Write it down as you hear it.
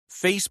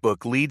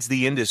Facebook leads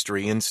the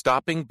industry in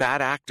stopping bad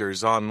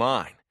actors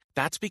online.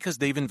 That's because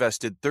they've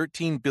invested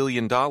 $13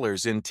 billion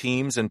in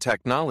teams and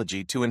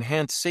technology to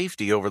enhance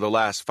safety over the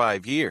last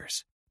 5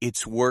 years.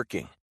 It's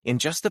working. In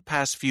just the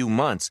past few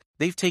months,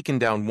 they've taken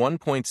down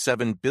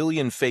 1.7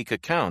 billion fake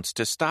accounts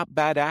to stop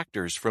bad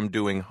actors from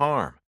doing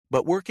harm.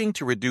 But working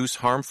to reduce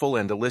harmful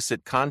and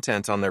illicit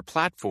content on their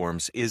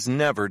platforms is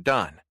never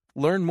done.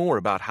 Learn more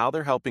about how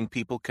they're helping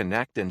people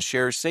connect and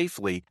share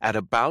safely at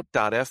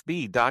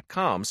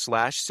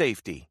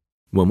about.fb.com/safety.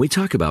 When we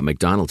talk about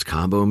McDonald's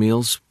combo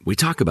meals, we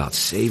talk about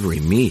savory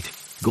meat,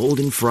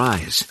 golden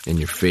fries, and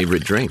your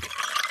favorite drink.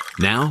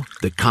 Now,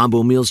 the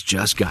combo meals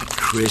just got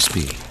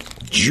crispy,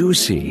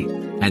 juicy,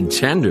 and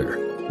tender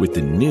with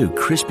the new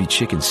Crispy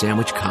Chicken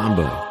Sandwich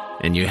Combo.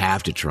 And you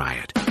have to try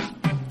it.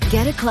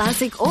 Get a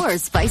classic or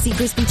spicy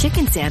crispy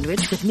chicken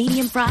sandwich with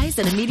medium fries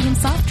and a medium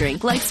soft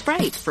drink like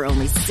Sprite for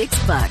only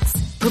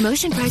 $6.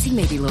 Promotion pricing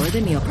may be lower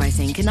than meal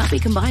pricing. Cannot be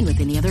combined with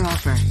any other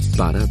offer.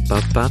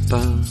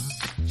 Ba-da-ba-ba-ba.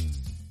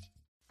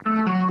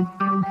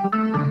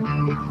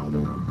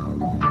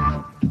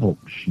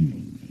 Talk shoes.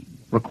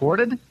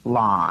 Recorded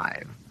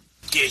live.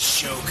 This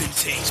show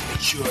contains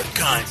mature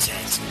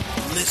content.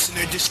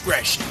 Listener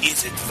discretion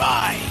is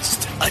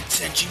advised.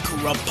 Attention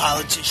corrupt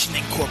politician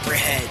and corporate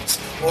heads,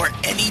 or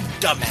any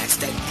dumbass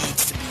that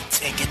needs to be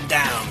taken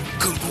down.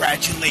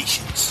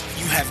 Congratulations.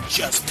 You have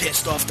just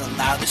pissed off the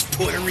loudest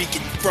Puerto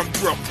Rican from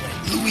Brooklyn.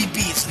 Louis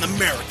B. is an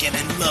American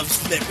and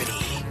loves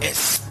liberty,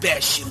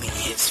 especially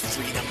his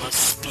freedom of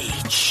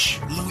speech.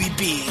 Louis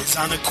B. is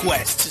on a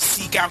quest to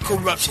seek out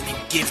corruption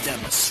and give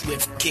them a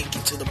swift kick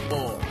into the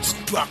balls.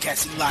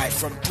 Broadcasting live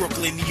from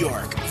Brooklyn, New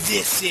York,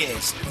 this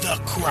is the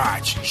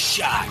Crotch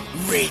Shot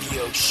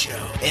Radio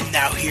Show. And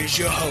now here's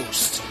your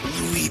host,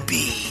 Louis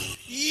B.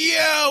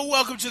 Yo,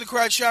 welcome to the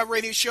Crotch Shot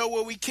Radio Show,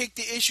 where we kick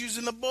the issues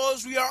in the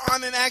balls. We are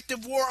on an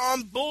active war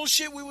on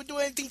bullshit. We would do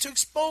anything to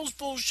expose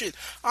bullshit.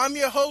 I'm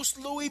your host,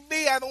 Louis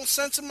B. I don't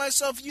censor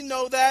myself, you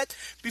know that.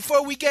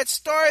 Before we get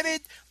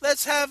started,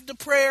 let's have the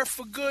prayer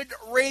for good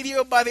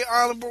radio by the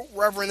Honorable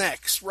Reverend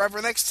X.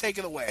 Reverend X, take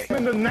it away.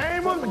 In the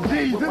name of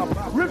Jesus,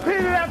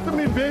 repeat it after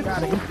me, bitch.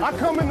 I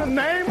come in the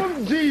name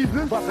of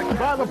Jesus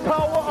by the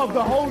power of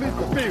the Holy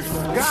Spirit.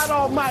 God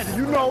Almighty,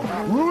 you know,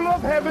 rule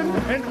of heaven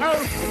and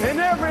earth and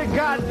every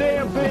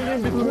goddamn thing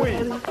in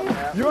between.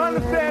 You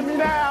understand me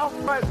now?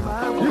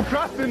 You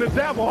trust in the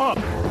devil, huh?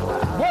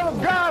 Well,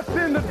 if God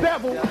send the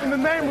devil in the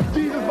name of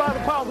Jesus by the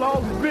power of the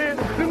Holy Spirit,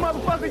 then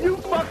motherfucker, you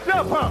fucked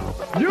up, huh?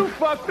 You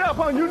fucked up,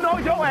 huh? You know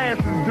your ass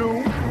is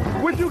doomed.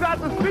 What you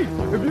got to speak?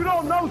 If you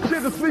don't know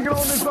shit to speaking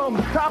on this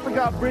topic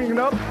I'm bringing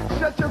up,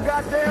 shut your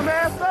goddamn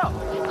ass up.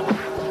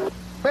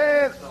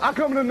 Man, I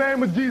come in the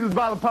name of Jesus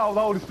by the power of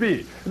the Holy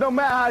Spirit. It don't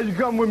matter how you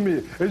come with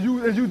me. As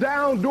you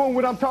down doing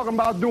what I'm talking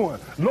about doing,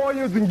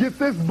 lawyers and get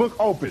this book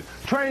open.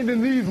 Trained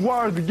in these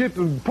words to get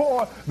the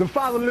poor, the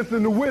fatherless,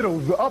 and the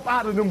widows up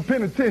out of them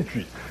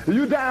penitentiaries. Are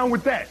you down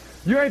with that?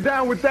 You ain't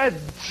down with that?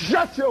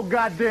 Shut your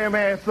goddamn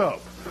ass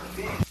up.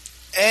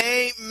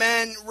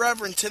 Amen,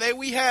 Reverend. Today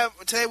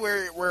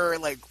we're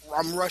like,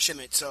 I'm rushing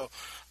it. So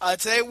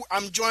today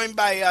I'm joined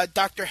by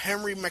Dr.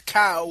 Henry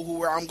Makow,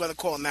 who I'm going to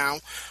call now.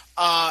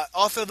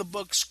 Author of the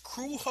books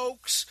Crew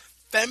Hoax,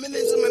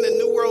 Feminism and the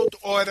New World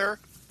Order,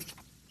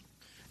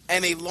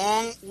 and A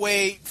Long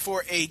Way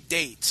for a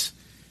Date.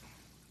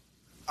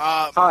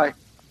 Hi.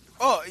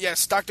 Oh,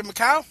 yes, Dr.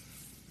 Makow?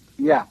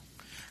 Yeah.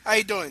 How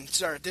you doing,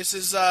 sir? This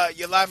is,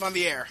 you're live on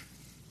the air.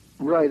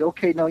 Right,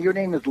 okay. Now, your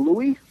name is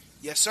Louis?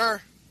 Yes,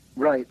 sir.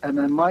 Right, and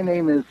then my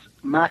name is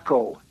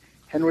Makow,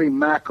 Henry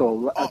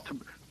Makow.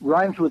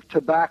 Rhymes with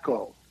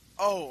tobacco.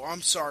 Oh,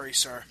 I'm sorry,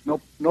 sir.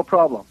 No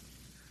problem.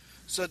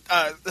 So,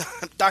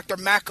 Dr.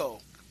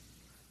 Makow.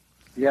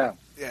 Yeah.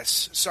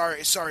 Yes.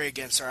 Sorry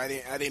again, sir. I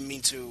didn't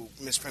mean to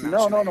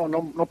mispronounce.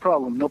 No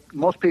problem. No,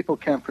 most people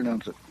can't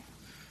pronounce it.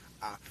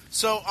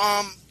 So,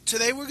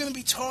 today we're going to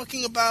be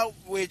talking about,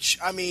 which,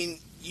 I mean,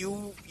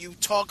 you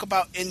talk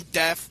about in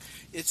depth.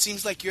 It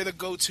seems like you're the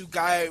go-to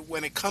guy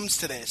when it comes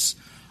to this.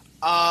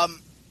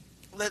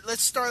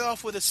 Let's start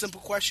off with a simple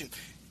question: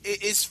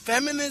 is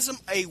feminism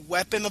a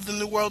weapon of the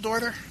New World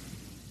Order?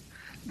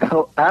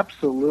 No,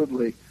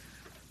 absolutely.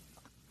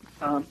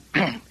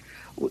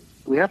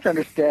 We have to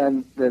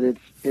understand that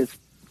it's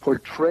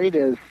portrayed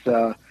as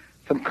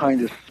some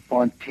kind of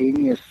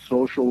spontaneous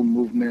social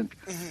movement,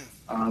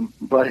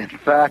 but in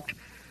fact,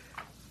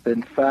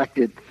 it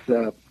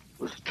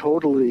was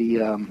totally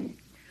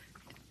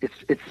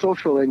it's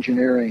social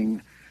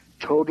engineering,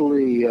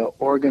 totally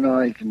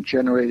organized and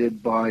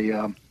generated by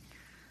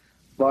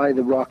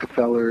the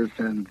Rockefellers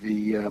and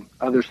the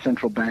other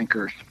central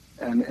bankers,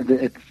 and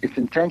its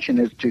intention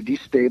is to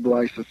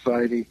destabilize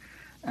society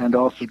and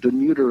also to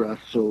neuter us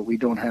so we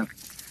don't have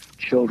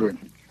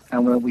children,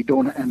 and when we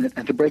don't,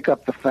 and to break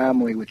up the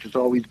family, which has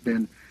always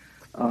been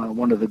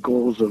one of the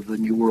goals of the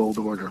New World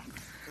Order.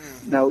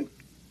 Now,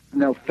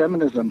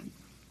 feminism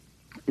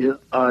is,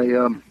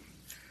 I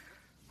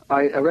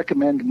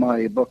recommend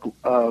my book,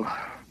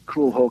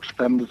 Cruel Hoax,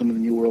 Feminism in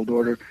the New World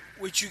Order.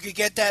 Which you could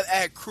get that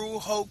at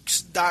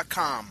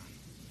cruelhoax.com.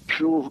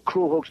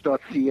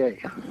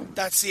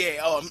 cruelhoax.ca. .ca.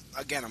 Oh,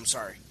 again, I'm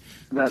sorry.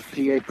 That's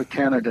CA for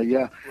Canada,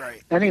 yeah.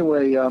 Right.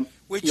 Anyway,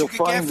 which you'll you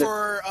could get find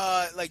for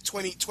like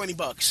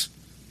 $20.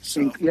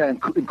 So.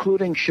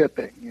 Including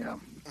shipping, yeah.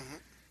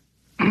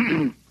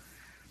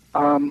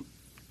 Mm-hmm.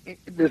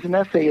 There's an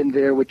essay in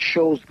there which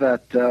shows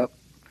that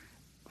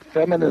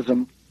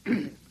feminism,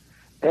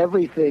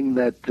 everything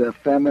that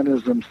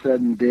feminism said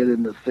and did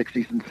in the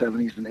 60s and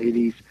 70s and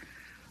 80s,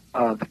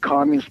 the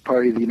Communist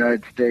Party of the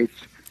United States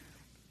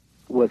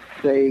was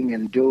saying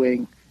and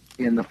doing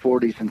in the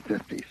 40s and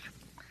 50s.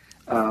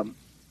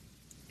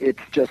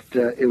 It's just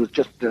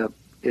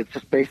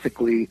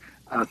basically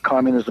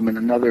communism in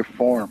another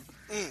form.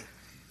 Mm.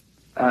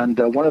 And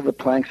one of the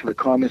planks of the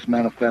Communist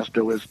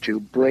Manifesto is to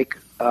break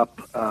up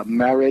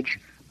marriage,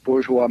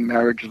 bourgeois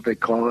marriage as they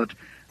call it,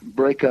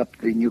 break up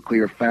the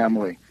nuclear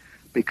family,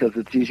 because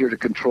it's easier to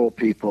control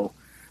people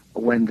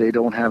when they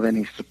don't have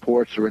any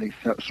supports or any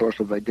source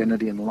of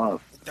identity and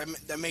love.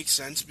 That makes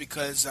sense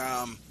because,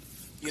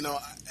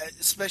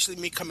 especially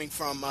me coming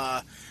from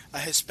a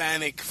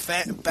Hispanic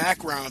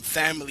background,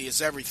 family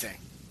is everything.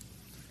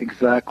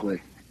 Exactly.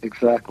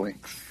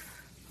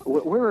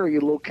 Where are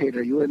you located?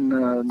 Are you in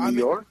New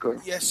York?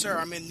 Or? Yes, sir.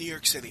 I'm in New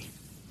York City.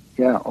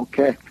 Yeah,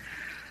 okay.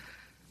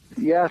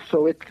 Yeah,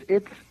 so it's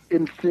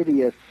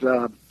insidious.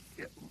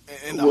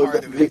 In the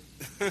heart of it.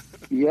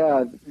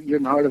 Yeah, you're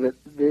in the heart of it.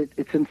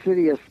 It's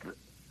insidious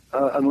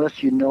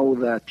unless you know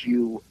that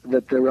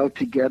they're out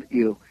to get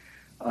you,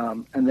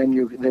 and then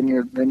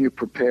you're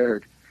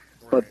prepared.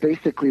 Right. But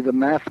basically, the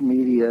mass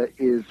media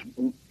is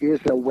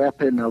a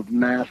weapon of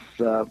mass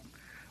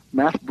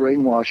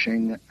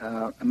brainwashing,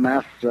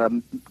 mass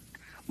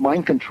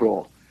mind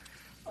control,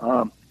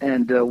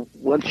 and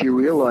once you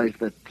realize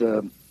that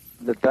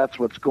that's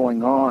what's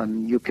going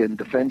on, you can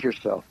defend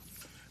yourself.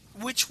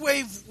 Which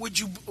wave would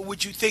you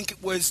think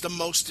was the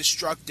most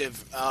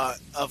destructive of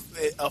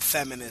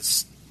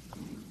feminists?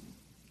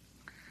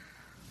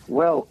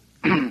 Well,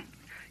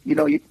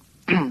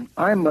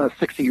 I'm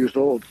 60 years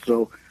old,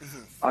 so mm-hmm.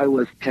 I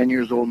was 10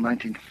 years old in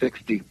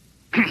 1960.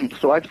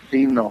 So I've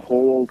seen the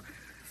whole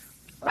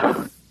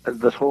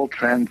this whole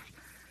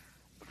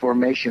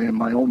transformation in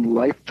my own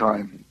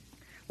lifetime.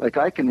 Like,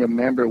 I can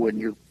remember when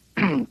you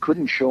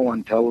couldn't show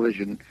on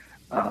television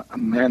a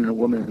man and a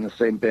woman in the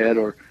same bed,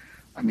 or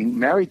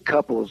married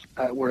couples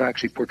were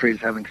actually portrayed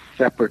as having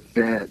separate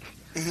beds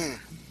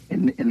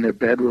mm-hmm. in their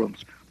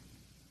bedrooms.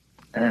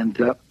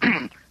 And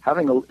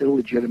having an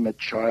illegitimate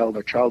child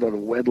or child out of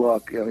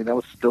wedlock, that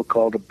was still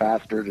called a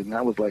bastard, and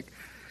that was like,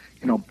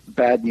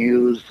 bad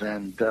news.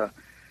 And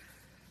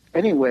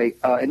anyway,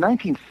 in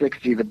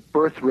 1960, the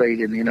birth rate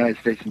in the United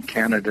States and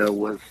Canada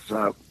was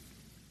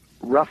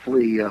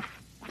roughly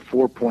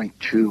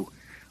 4.2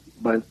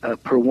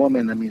 per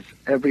woman. That means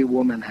every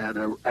woman had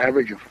an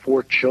average of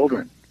 4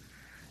 children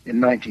in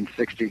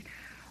 1960.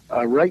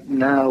 Right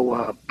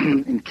now,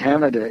 in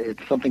Canada,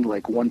 it's something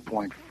like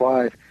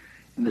 1.5.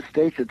 In the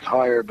States, it's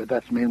higher, but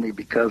that's mainly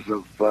because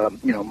of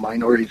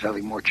minorities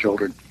having more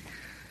children.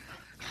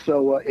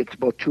 So it's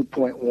about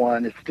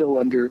 2.1. It's still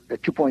under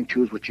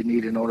 2.2 is what you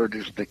need in order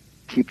just to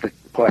keep the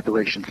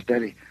population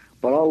steady.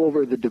 But all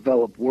over the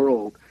developed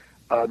world,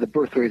 the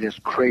birth rate has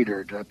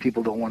cratered.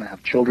 People don't want to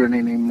have children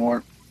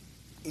anymore.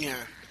 Yeah.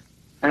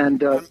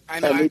 And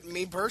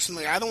me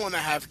personally, I don't want to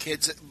have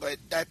kids, but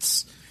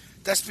that's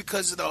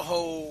because of the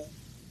whole,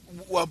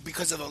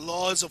 because of the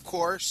laws, of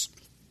course.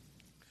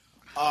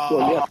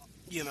 Well,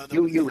 yeah.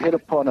 You hit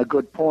upon a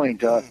good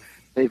point.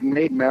 They've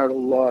made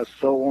marital laws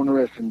so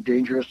onerous and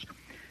dangerous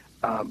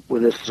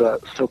with this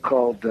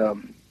so-called,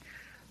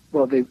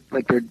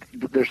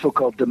 their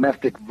so-called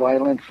domestic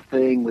violence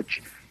thing,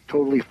 which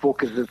totally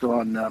focuses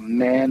on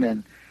men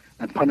and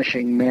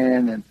punishing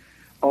men, and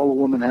all a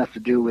woman has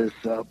to do is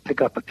pick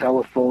up a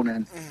telephone,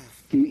 and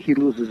he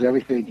loses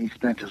everything he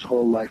spent his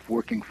whole life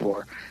working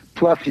for.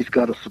 Plus, he's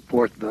got to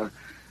support the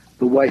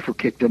wife who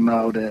kicked him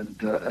out and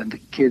the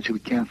kids who he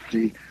can't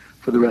see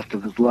for the rest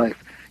of his life.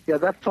 Yeah,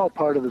 that's all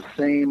part of the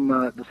same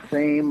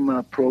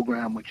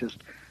program, which is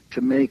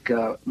to make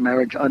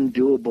marriage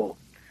undoable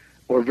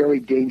or very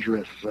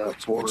dangerous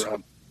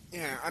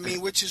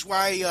which is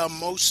why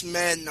most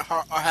men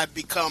have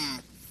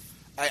become,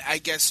 I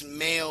guess,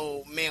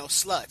 male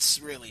sluts,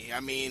 really.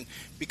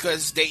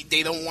 Because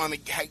they don't want to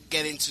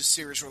get into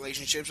serious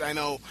relationships. I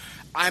know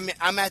I'm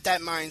at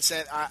that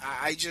mindset.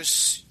 I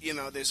just,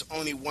 there's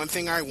only one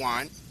thing I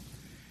want,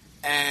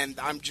 and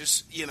I'm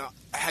just,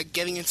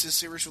 getting into a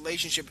serious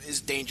relationship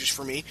is dangerous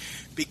for me,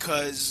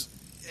 because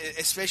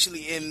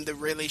especially in the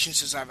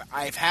relationships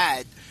I've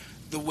had,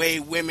 the way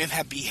women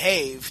have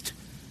behaved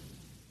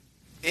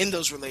in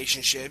those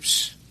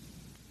relationships,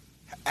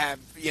 it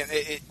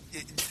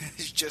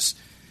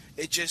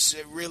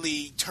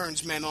really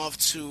turns men off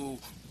to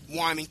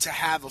wanting to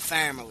have a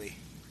family.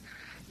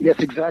 Yes,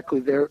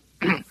 exactly. They're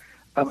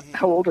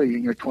how old are you?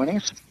 In your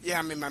 20s? Yeah,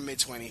 I'm in my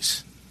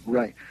mid-20s.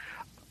 Right.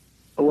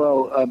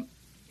 Well,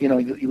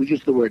 you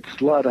use the word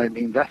slut.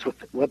 That's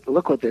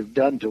look what they've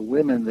done to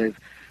women.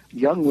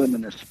 Young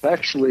women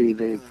especially,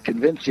 they've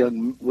convinced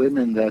young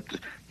women that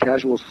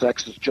casual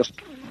sex is just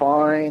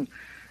fine,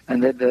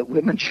 and that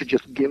women should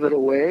just give it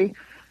away,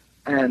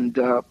 and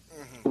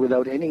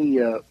without any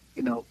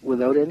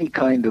without any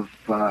kind of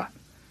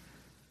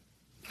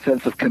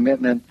sense of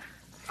commitment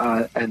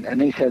and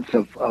any sense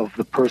of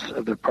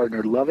the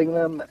partner loving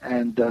them,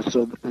 and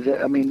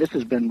this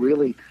has been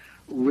really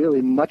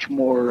much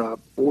more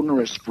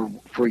onerous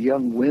for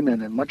young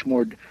women, and much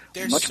more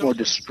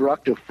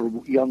destructive for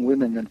young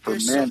women than for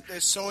men.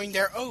 They're sowing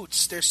their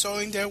oats. They're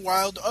sowing their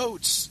wild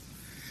oats.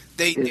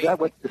 Is that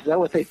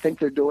what they think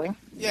they're doing?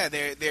 Yeah,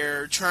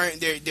 they're trying.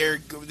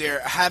 They're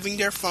having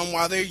their fun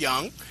while they're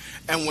young,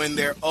 and when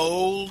they're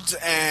old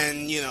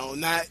and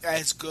not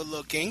as good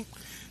looking,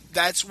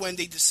 that's when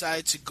they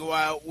decide to go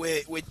out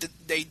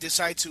they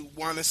decide to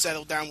want to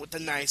settle down with the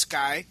nice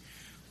guy,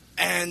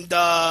 and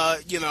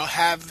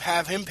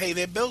have him pay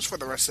their bills for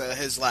the rest of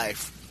his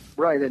life.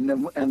 Right,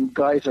 and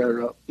guys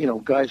are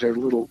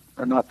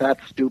not that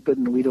stupid,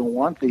 and we don't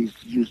want these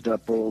used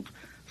up old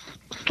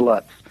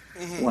sluts.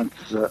 Once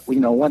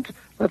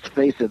let's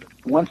face it,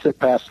 once they're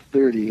past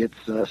 30,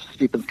 it's a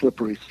steep and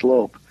slippery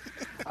slope.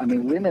 I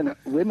mean,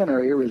 women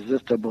are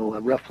irresistible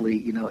at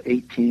roughly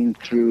 18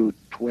 through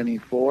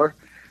 24,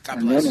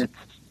 and then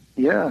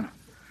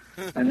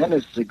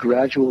it's a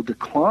gradual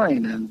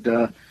decline, and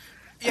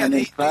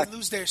they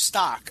lose their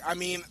stock. I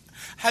mean,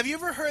 have you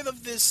ever heard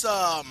of this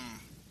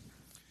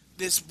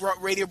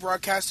radio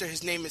broadcaster?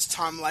 His name is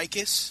Tom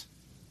Likas.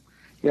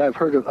 Yeah,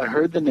 I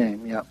heard the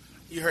name. Yeah.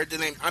 You heard the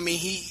name. I mean,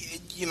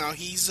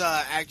 he's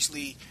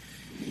actually,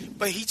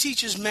 but he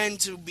teaches men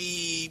to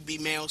be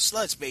male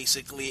sluts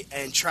basically,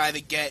 and try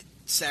to get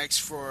sex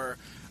for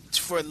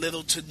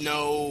little to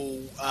no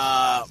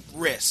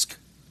risk.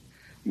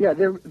 Yeah,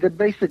 they're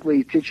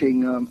basically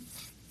teaching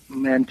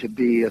men to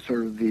be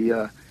sort of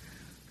the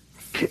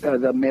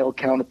male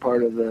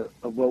counterpart of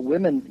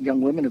what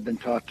young women have been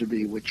taught to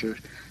be, which are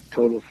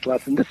total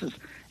sluts, and this is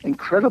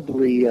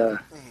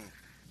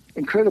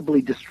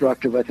incredibly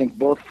destructive, I think,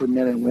 both for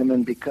men and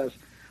women, because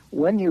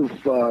when you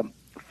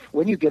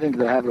get into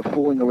the habit of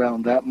fooling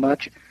around that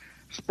much,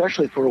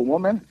 especially for a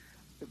woman,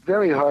 it's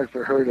very hard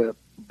for her to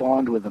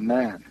bond with a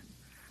man.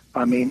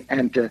 I mean,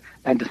 and to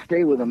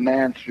stay with a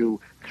man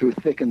through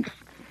thick and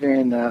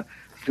thin,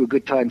 through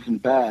good times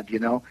and bad,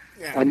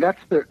 Yeah. And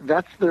that's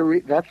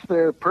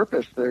their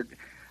purpose. They're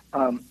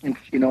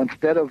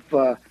instead of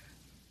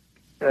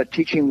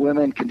teaching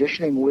women,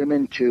 conditioning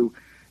women to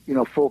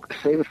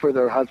save it for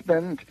their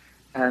husband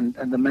and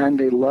the man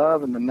they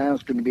love, and the man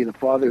is going to be the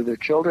father of their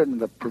children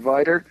and the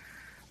provider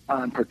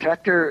and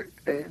protector.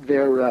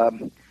 They're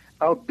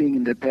out being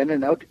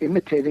independent, out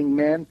imitating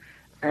men,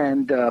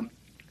 and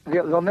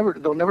they'll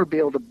never be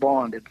able to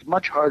bond. It's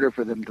much harder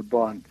for them to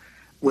bond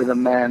with a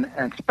man,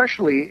 and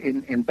especially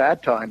in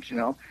bad times.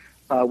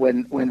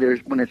 When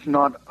it's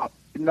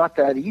not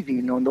that easy.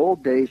 In the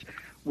old days,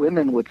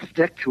 women would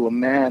stick to a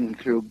man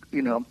through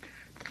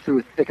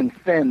thick and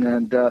thin,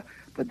 and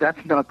but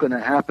that's not going to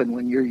happen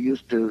when you're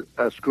used to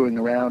screwing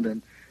around,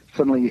 and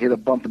suddenly you hit a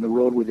bump in the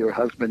road with your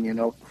husband.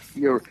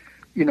 You're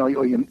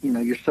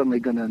suddenly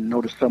going to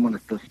notice someone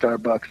at the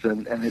Starbucks,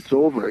 and it's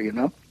over.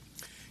 You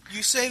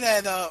say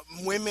that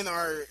women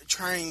are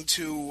trying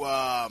to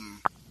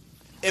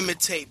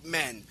imitate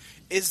men.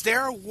 Is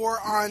there a war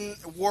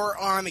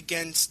on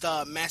against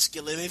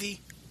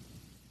masculinity?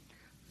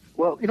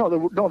 Well,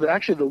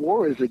 actually the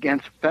war is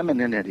against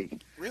femininity.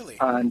 Really?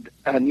 And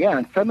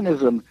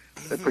feminism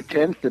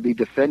pretends to be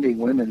defending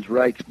women's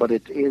rights, but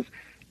it is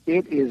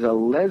a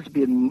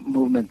lesbian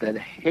movement that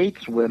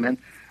hates women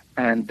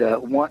and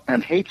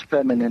hates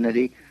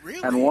femininity.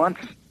 Really?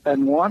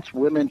 and wants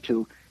women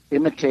to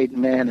imitate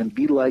men and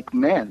be like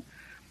men.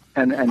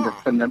 And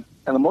the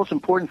most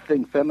important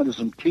thing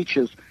feminism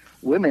teaches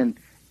women,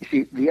 you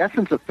see, the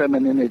essence of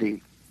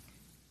femininity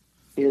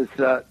is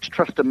to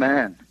trust a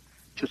man,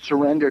 to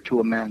surrender to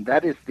a man.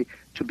 That is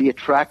to be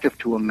attractive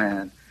to a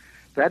man.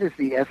 That is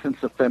the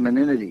essence of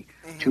femininity.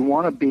 Mm-hmm. To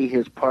want to be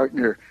his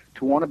partner,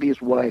 to want to be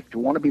his wife, to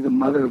want to be the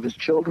mother of his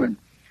children,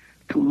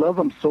 to love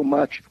him so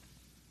much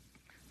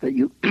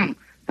that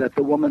that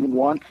the woman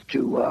wants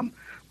to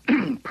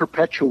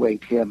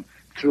perpetuate him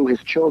through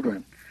his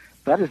children.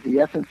 That is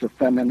the essence of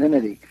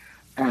femininity.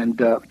 And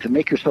to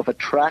make yourself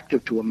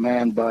attractive to a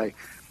man by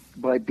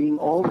being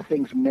all the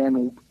things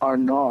men are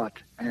not,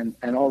 and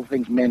all the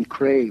things men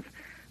crave,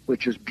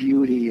 which is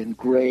beauty and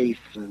grace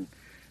and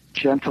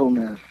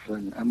gentleness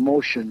and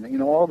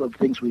emotion, all the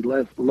things we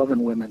love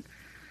in women.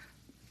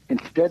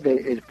 Instead,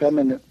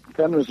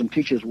 feminism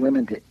teaches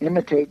women to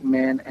imitate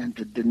men and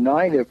to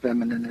deny their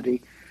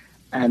femininity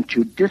and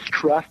to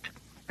distrust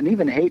and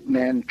even hate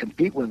men,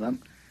 compete with them.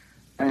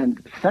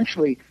 And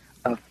essentially,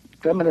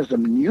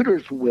 feminism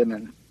neuters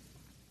women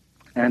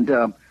and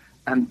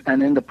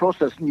in the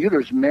process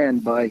neuters men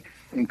by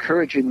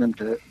encouraging them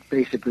to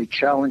basically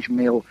challenge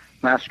male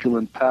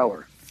masculine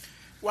power.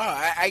 Wow,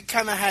 I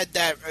kind of had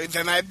that,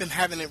 then I've been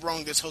having it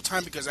wrong this whole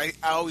time, because I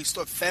always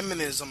thought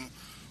feminism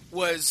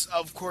was,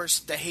 of course,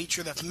 the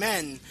hatred of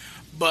men,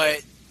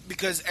 but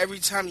because every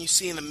time you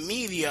see in the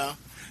media,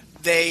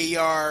 they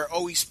are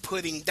always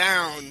putting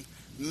down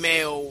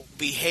male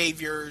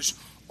behaviors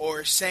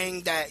or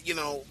saying that,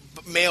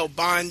 male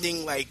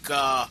bonding, like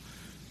the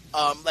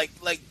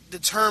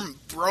term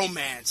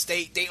bromance.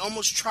 They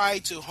almost try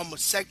to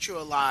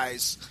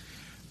homosexualize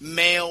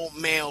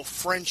male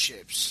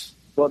friendships.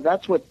 Well,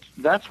 that's what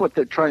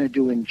they're trying to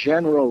do in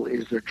general.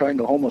 Is they're trying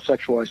to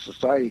homosexualize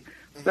society.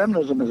 Mm-hmm.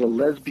 Feminism is a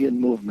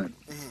lesbian movement.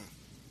 Mm-hmm.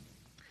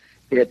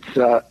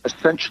 It's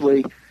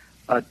essentially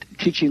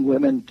teaching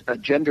women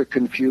gender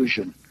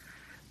confusion.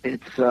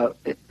 It's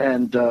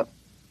and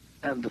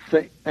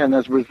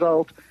as a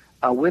result,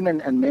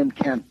 women and men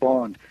can't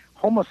bond.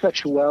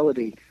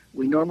 Homosexuality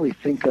we normally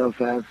think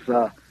of as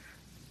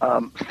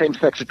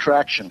same-sex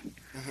attraction,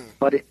 mm-hmm.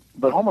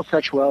 but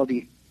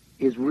homosexuality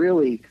is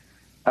really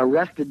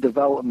arrested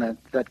development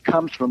that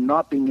comes from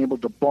not being able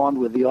to bond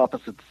with the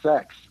opposite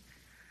sex.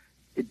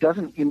 It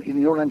doesn't. You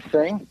know what I'm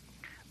saying?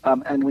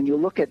 And when you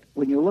look at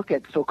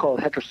so-called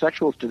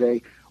heterosexuals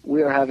today,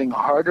 we are having a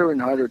harder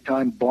and harder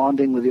time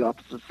bonding with the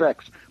opposite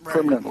sex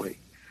permanently.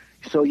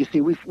 So you see,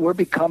 we're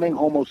becoming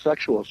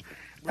homosexuals,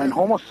 and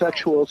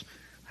homosexuals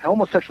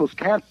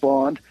can't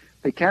bond.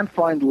 They can't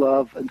find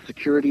love and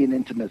security and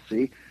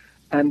intimacy,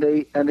 and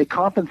they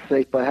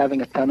compensate by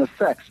having a ton of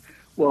sex.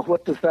 Well,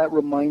 what does that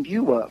remind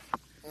you of?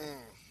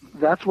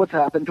 That's what's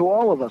happened to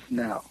all of us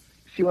now.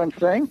 See what I'm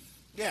saying?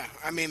 Yeah,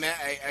 I mean,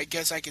 I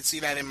guess I can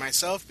see that in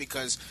myself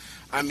because,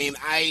 I mean,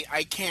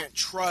 I can't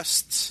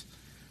trust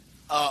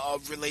a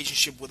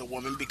relationship with a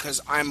woman because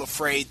I'm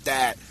afraid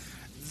that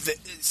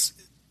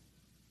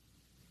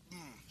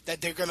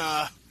they're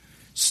gonna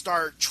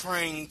start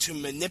trying to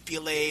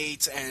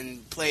manipulate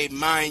and play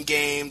mind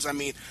games. I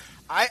mean,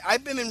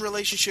 I've been in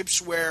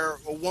relationships where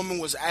a woman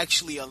was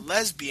actually a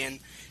lesbian,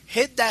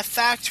 hid that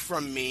fact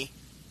from me,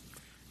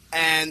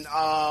 and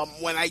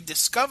when I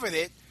discovered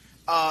it,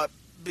 to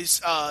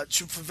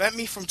prevent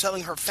me from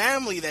telling her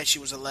family that she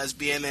was a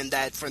lesbian and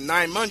that for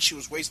 9 months she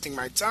was wasting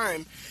my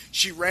time,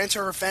 she ran to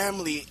her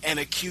family and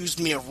accused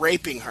me of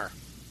raping her.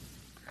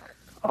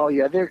 Oh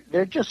yeah,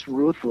 they're just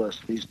ruthless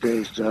these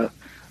days. A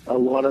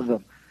lot of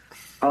them.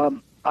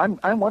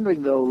 I'm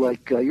wondering though,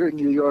 like you're in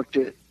New York.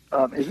 Is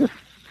this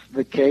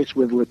the case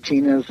with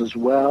Latinas as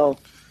well?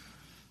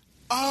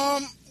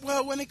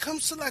 Well, when it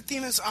comes to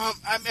Latinas,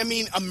 I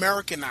mean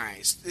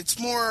Americanized. It's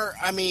more,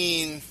 I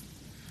mean,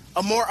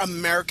 a more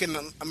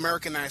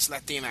Americanized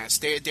Latinas.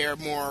 They're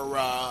more.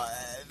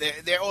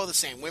 They're all the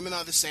same. Women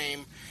are the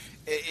same.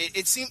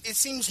 It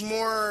seems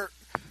more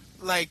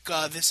like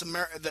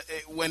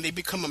when they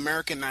become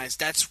Americanized.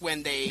 That's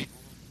when they.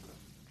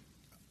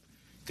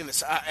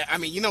 Goodness, I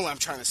mean, you know what I'm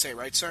trying to say,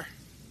 right, sir?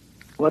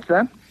 What's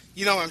that?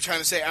 You know what I'm trying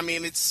to say. I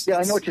mean, it's. Yeah,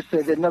 I know what you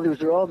say. In other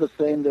words, they're all the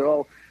same.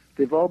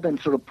 They've all been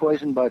sort of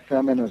poisoned by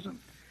feminism.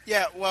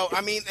 Yeah, well,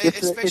 I mean,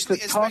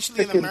 especially in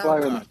America.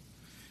 Environment.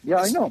 Yeah,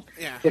 I know.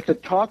 Yeah. It's a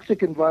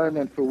toxic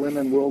environment for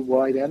women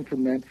worldwide and for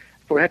men,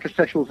 for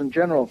heterosexuals in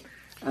general.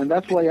 And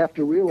that's why you have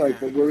to realize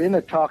that we're in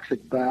a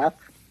toxic bath,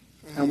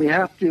 and we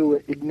have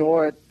to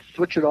ignore it,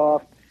 switch it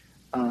off,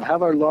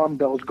 have our alarm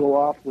bells go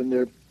off when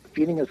they're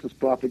feeding us this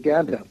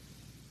propaganda.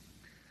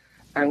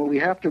 And what we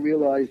have to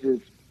realize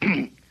is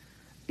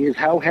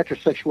how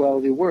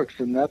heterosexuality works,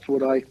 and that's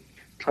what I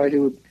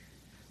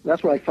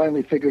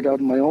finally figured out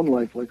in my own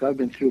life. Like I'm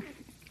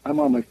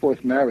on my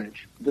fourth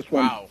marriage. This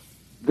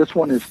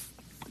one is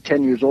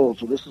 10 years old,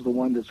 so this is the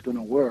one that's going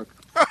to work.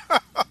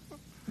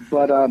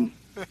 But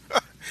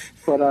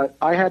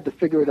I had to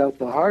figure it out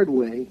the hard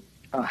way,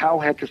 how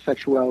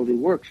heterosexuality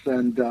works,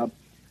 and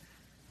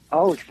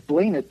I'll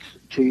explain it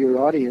to your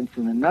audience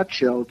in a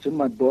nutshell. It's in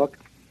my book.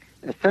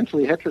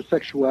 Essentially,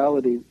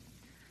 heterosexuality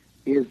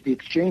is the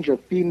exchange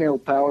of female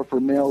power for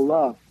male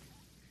love.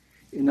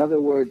 In other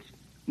words,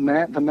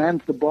 the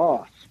man's the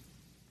boss.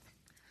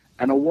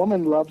 And a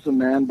woman loves a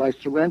man by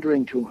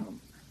surrendering to him,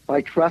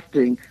 by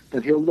trusting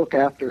that he'll look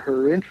after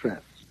her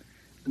interests.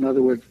 In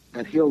other words,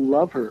 that he'll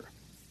love her.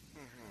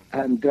 Mm-hmm.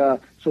 And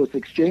so it's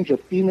exchange of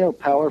female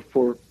power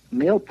for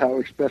male power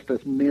expressed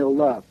as male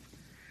love.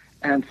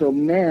 And so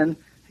men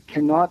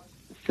cannot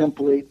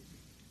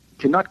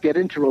get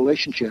into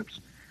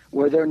relationships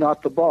where they're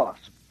not the boss.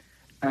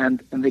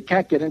 And they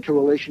can't get into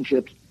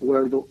relationships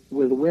with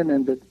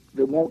women that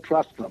won't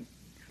trust them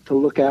to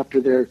look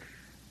after their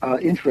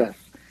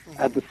interests.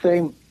 Mm-hmm. At the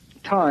same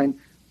time,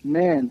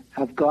 men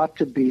have got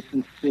to be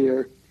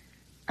sincere,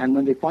 and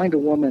when they find a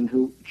woman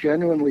who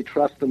genuinely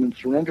trusts them and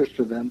surrenders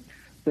to them,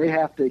 they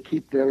have to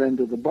keep their end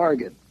of the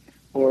bargain,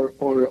 or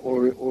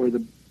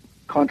the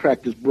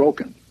contract is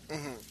broken.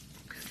 Mm-hmm.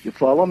 You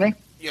follow me?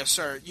 Yes,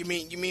 sir. You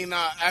mean?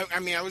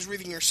 I was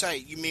reading your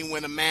site. You mean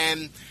when a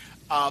man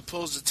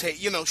pulls the tape,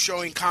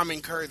 showing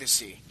common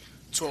courtesy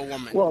to a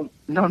woman? Well,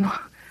 no.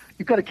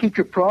 You've got to keep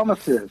your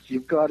promises.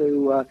 You've got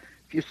to,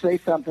 if you say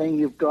something,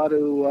 you've got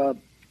to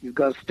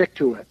stick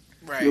to it.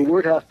 Right. Your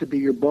word has to be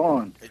your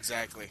bond.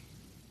 Exactly.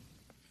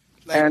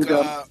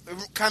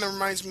 It kind of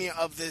reminds me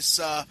of this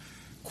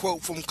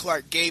quote from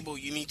Clark Gable.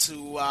 You need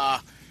to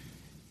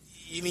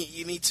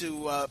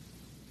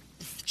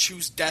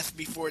choose death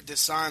before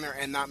dishonor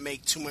and not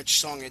make too much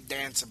song and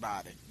dance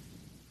about it.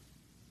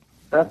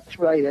 That's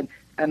right,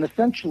 and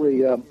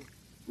essentially,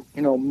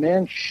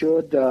 men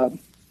should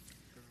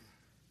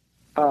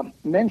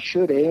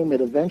aim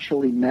at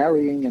eventually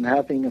marrying and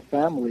having a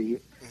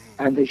family,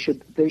 and they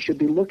should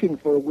be looking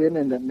for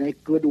women that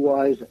make good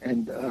wives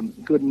and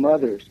good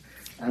mothers.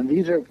 And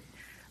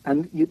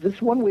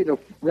this one way to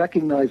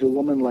recognize a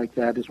woman like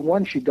that is,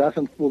 one, she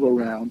doesn't fool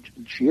around,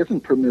 she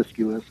isn't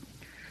promiscuous,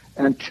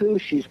 and two,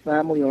 she's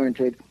family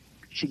oriented.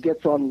 She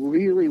gets on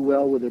really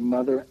well with her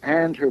mother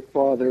and her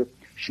father.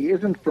 She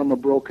isn't from a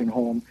broken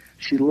home.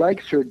 She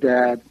likes her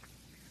dad.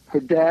 Her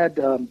dad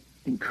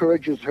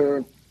encourages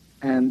her,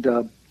 and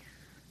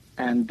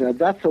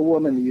that's a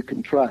woman that you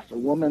can trust, a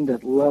woman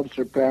that loves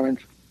her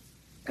parents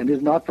and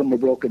is not from a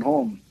broken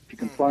home, if you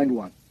can find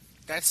one.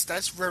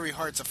 That's very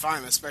hard to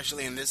find,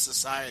 especially in this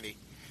society.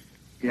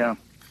 Yeah.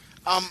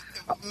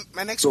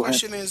 My next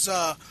question is,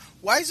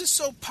 why is it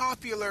so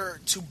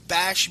popular to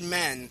bash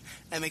men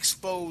and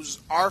expose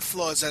our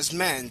flaws as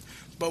men,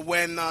 but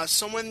when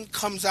someone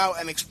comes out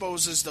and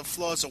exposes the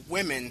flaws of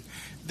women,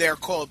 they're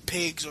called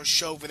pigs or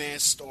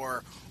chauvinist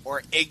or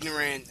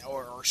ignorant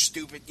or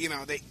stupid? They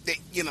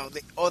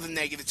all the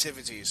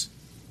negativities.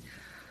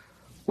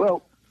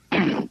 Well,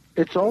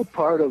 it's all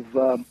part of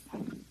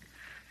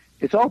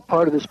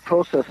this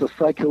process of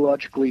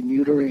psychologically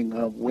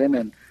neutering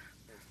women,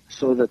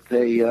 so that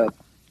they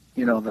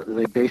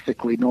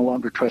basically no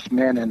longer trust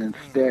men, and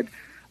instead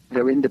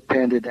they're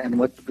independent, and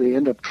what they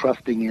end up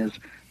trusting is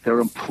their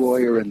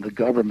employer and the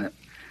government,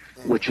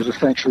 which is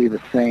essentially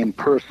the same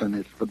person.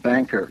 It's the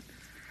banker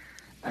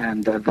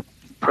and the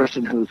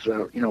person who's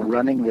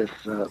running this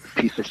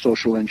piece of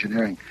social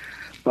engineering.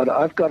 But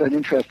I've got an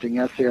interesting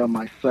essay on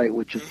my site,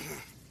 which is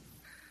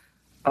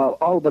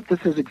but this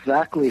is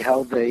exactly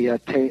how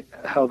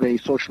they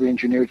socially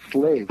engineered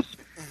slaves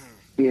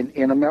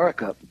in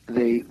America.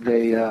 They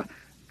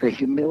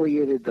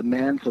humiliated the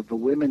men so the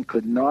women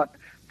could not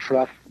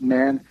trust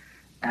men,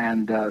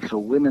 and so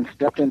women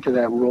stepped into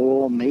that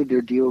role, made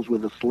their deals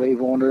with the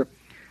slave owner,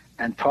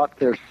 and taught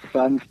their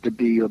sons to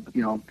be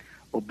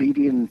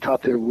obedient, and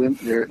taught their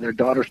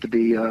daughters to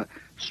be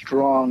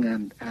strong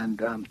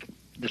and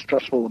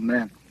distrustful of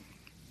men,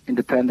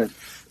 independent.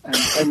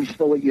 And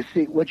so what you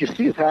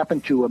see has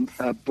happened to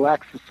a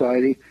black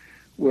society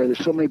where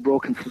there's so many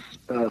broken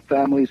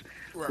families,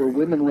 where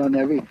women run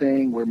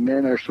everything, where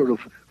men are sort of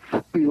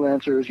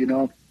freelancers,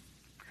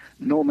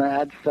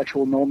 nomads,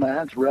 sexual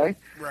nomads, right?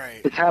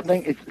 Right. It's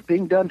happening. It's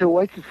being done to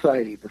white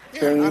society. The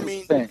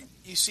same thing.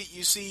 You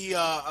see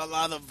a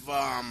lot of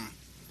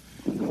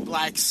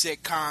black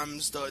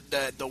sitcoms.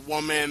 The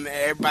woman,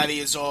 everybody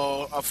is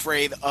all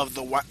afraid of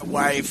the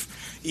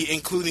wife,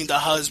 including the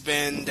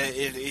husband.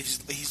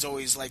 He's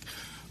always like,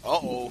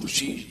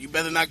 you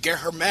better not get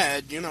her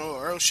mad,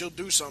 or else she'll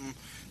do something.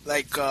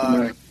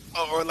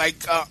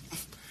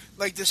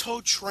 Like this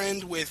whole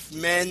trend with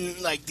men,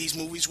 like these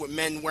movies with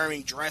men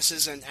wearing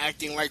dresses and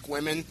acting like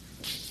women.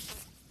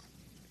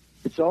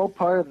 It's all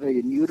part of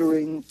the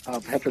neutering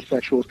of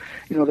heterosexuals.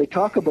 They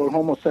talk about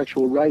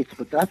homosexual rights,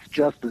 but that's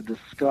just a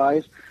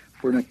disguise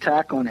for an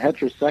attack on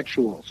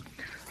heterosexuals.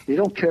 They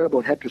don't care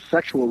about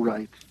heterosexual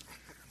rights.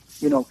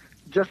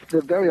 Just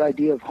the very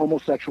idea of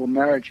homosexual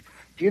marriage.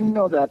 Do you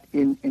know that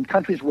in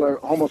countries where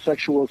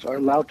homosexuals are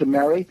allowed to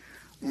marry,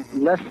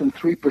 less than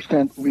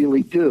 3%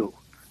 really do?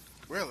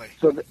 Really?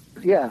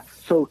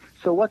 So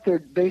what they're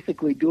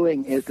basically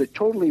doing is they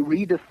totally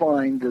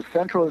redefine the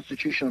central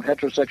institution of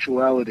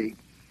heterosexuality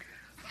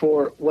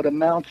for what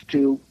amounts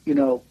to,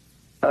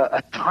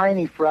 a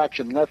tiny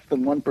fraction, less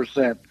than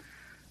 1%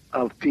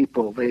 of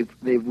people. They've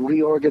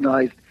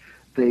reorganized,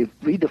 they've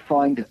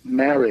redefined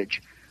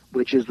marriage,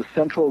 which is the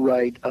central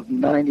right of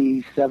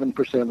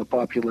 97% of the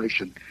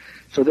population.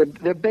 So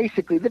they're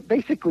basically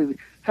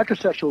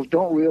heterosexuals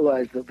don't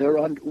realize that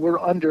we're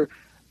under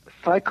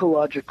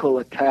psychological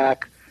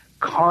attack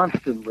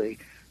constantly.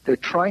 They're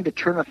trying to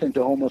turn us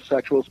into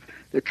homosexuals.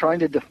 They're trying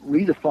to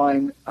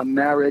redefine a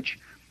marriage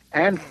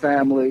and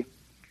family,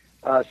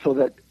 so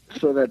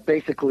that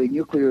basically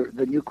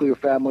the nuclear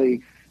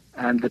family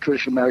and the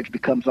traditional marriage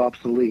becomes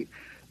obsolete.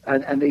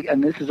 And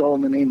this is all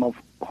in the name of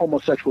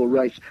homosexual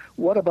rights.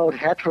 What about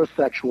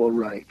heterosexual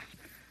rights?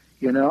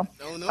 No,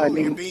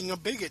 you're being a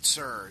bigot,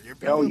 sir.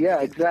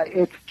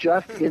 Exactly. It's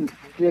just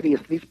insidious.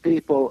 These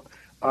people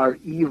are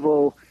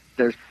evil.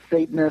 They're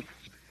Satanists,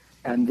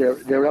 and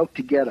they're out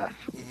to get us.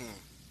 Mm-hmm.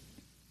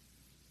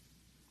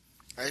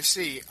 I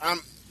see.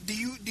 Do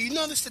you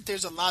notice that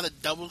there's a lot of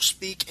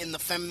doublespeak in the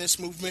feminist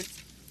movement?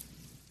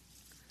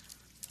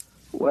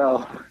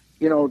 Well,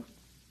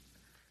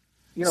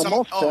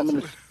 most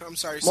feminists. I'm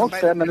sorry.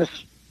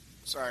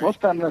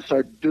 Most feminists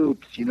are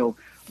dupes.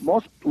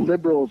 Most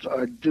liberals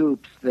are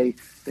dupes. They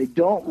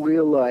don't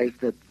realize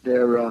that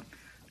they're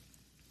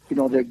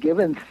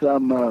given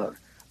some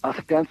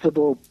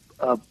ostensible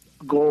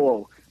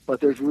goal, but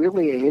there's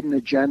really a hidden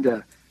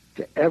agenda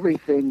to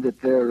everything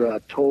that they're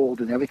told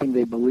and everything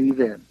they believe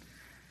in,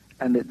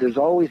 and that there's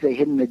always a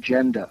hidden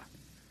agenda.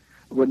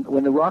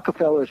 When the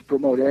Rockefellers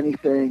promote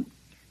anything,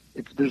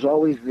 there's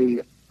always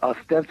the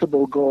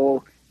ostensible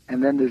goal,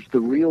 and then there's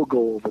the real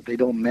goal that they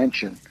don't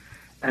mention.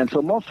 And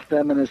so most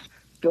feminists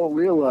don't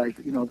realize,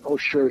 oh,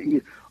 sure,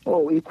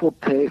 equal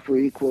pay for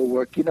equal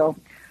work.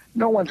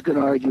 No one's going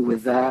to argue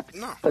with that.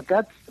 No. But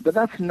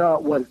that's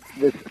not what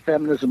this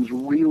feminism's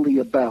really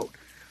about.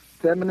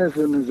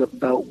 Feminism is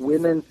about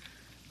women,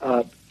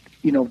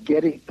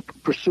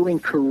 pursuing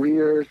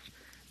careers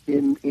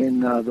in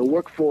the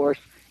workforce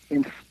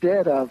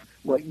instead of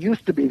what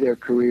used to be their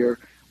career,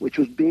 which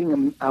was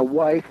being a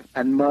wife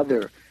and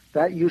mother.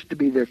 That used to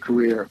be their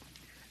career.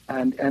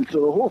 And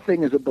so the whole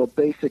thing is about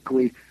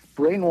basically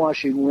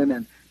brainwashing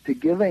women to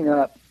giving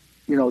up,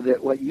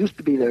 what used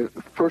to be their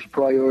first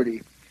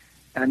priority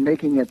and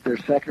making it their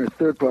second or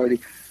third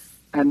priority.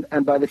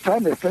 And by the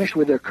time they're finished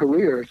with their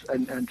careers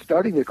and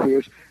starting their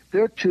careers,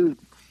 they're too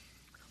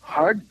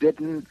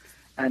hard-bitten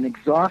and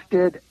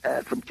exhausted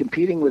from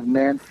competing with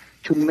men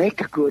to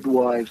make good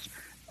wives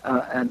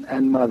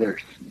and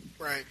mothers.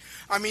 Right.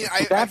 I mean,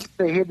 that's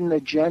the hidden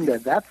agenda.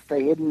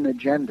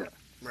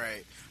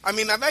 Right. I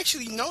mean, I've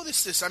actually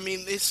noticed this. I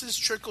mean, this has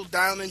trickled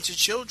down into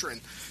children.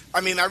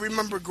 I mean, I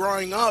remember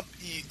growing up,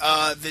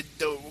 the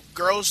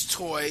girls'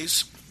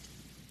 toys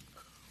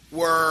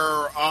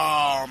were,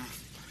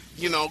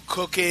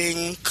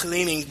 cooking,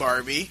 cleaning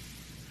Barbie,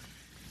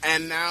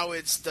 and now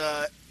it's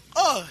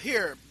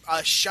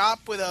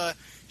shop with a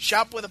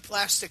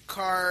plastic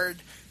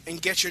card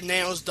and get your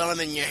nails done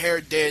and your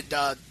hair did,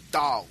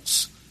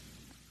 dolls.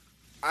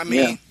 I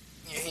mean,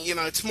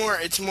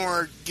 it's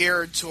more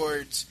geared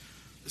towards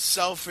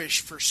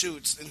selfish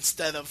pursuits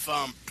instead of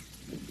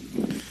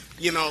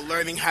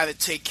learning how to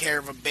take care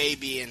of a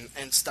baby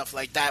and stuff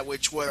like that,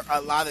 which were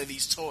a lot of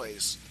these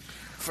toys.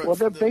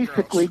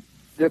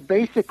 They're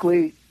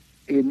basically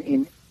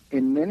in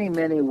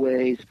many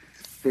ways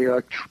they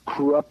are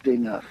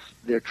corrupting us.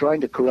 They're trying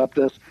to corrupt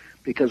us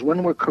because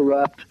when we're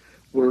corrupt,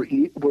 we're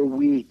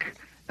weak,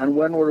 and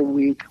when we're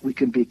weak, we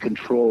can be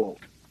controlled.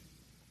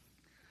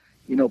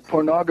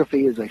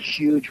 Pornography is a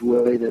huge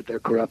way that they're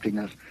corrupting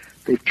us.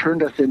 They've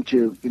turned us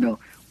into,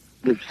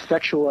 they've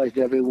sexualized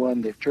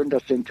everyone. They've turned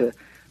us into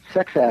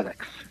sex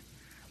addicts.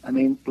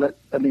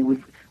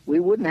 We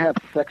wouldn't have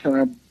sex in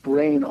our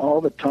brain all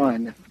the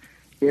time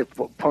if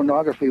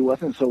pornography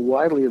wasn't so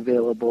widely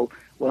available,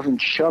 wasn't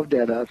shoved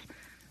at us,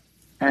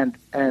 and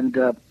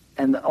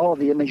all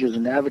the images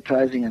and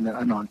advertising and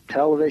on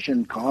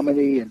television,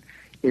 comedy, and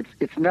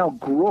it's now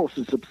gross.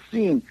 It's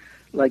obscene.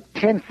 Like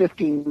 10,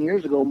 15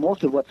 years ago,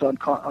 most of what's on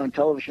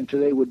television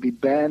today would be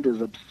banned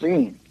as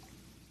obscene.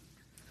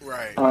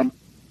 Right.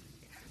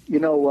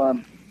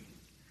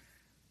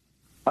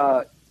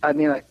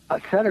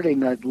 Saturday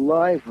Night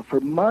Live for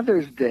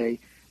Mother's Day,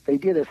 they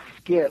did a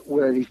skit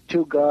where these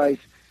two guys,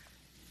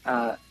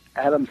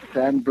 Adam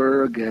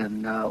Sandberg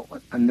and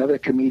another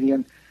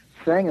comedian,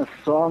 sang a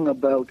song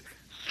about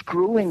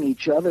screwing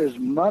each other's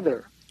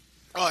mother.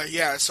 Oh,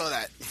 yeah, I saw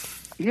that.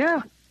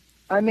 Yeah.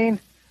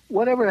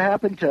 Whatever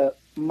happened to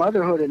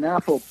motherhood and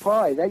apple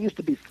pie? That used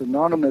to be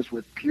synonymous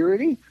with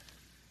purity.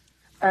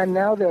 And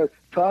now they're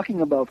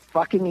talking about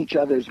fucking each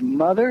other's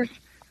mothers.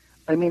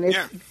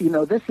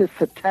 This is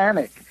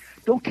satanic.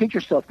 Don't kid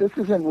yourself. This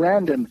isn't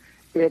random.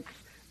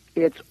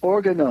 It's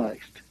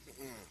organized.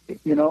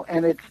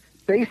 And it's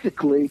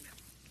basically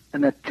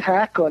an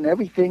attack on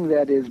everything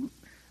that is,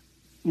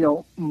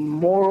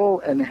 moral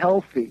and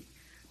healthy,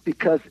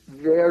 because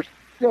they're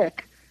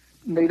sick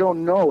and they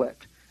don't know it,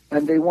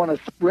 and they want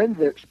to spread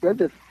this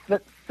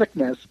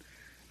sickness,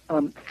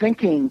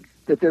 thinking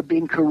that they're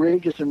being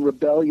courageous and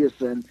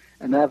rebellious and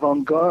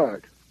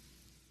avant-garde.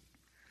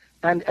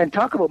 And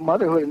talk about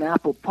motherhood and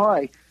apple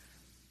pie.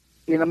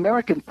 In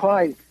American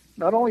Pie,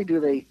 not only do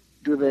they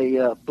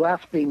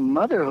blaspheme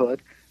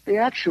motherhood, they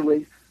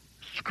actually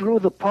screw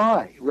the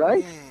pie,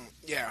 right?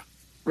 Yeah.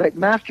 Right,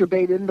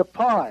 masturbate in the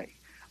pie.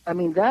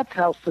 That's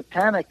how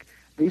satanic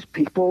these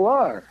people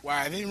are. Wow,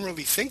 I didn't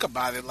really think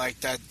about it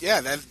like that.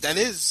 Yeah, that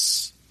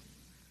is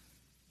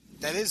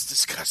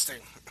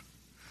disgusting.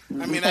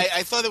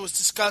 I thought it was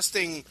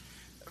disgusting,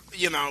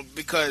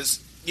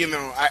 because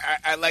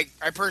I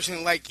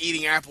personally like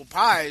eating apple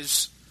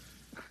pies.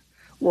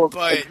 Well,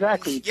 but,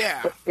 exactly.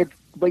 Yeah.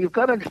 But you've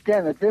got to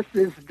understand that this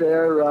is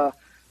their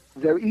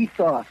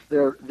ethos,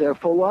 their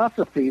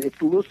philosophy.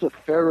 It's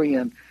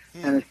Luciferian,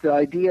 and it's the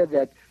idea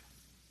that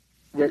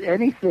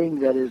anything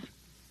that is,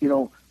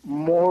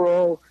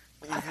 moral,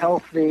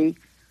 healthy,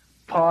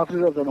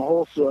 positive, and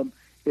wholesome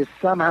is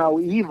somehow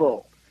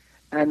evil,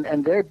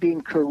 and they're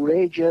being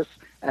courageous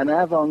and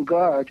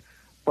avant-garde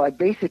by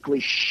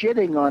basically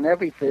shitting on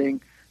everything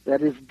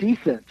that is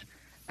decent.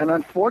 And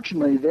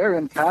unfortunately, they're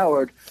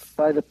empowered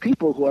by the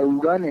people who are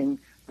running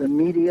the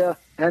media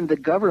and the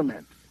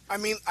government. I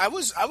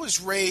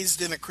was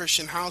raised in a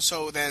Christian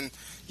household, and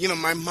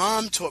my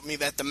mom taught me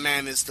that the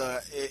man is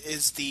the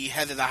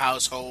head of the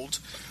household.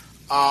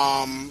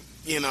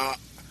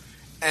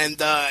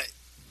 And I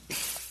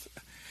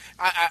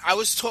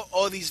was taught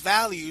all these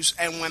values,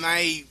 and when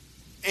I'm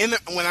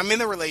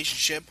in a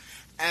relationship,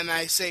 and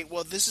I say,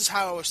 well, this is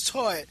how I was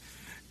taught,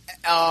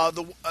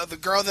 the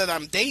girl that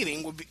I'm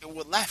dating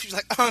would laugh. She's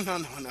like, oh,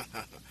 no,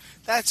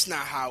 that's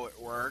not how it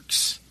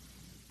works.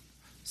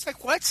 It's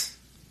like, what?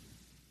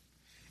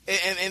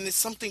 and it's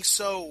something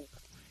so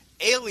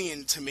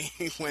alien to me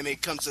when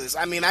it comes to this.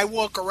 I mean, I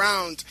walk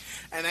around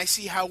and I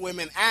see how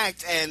women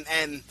act,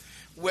 and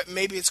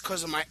maybe it's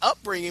because of my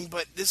upbringing,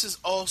 but this is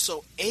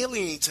also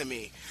alien to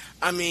me.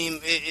 I mean,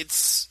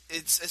 it's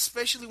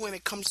especially when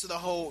it comes to the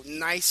whole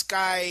nice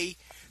guy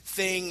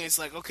thing. It's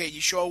like, okay,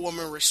 you show a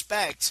woman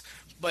respect,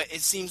 but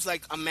it seems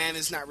like a man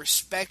is not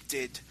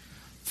respected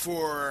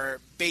for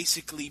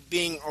basically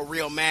being a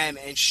real man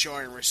and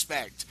showing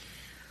respect.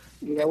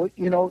 Yeah, well,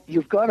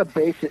 you've got to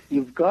base it.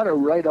 You've got to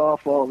write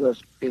off all this.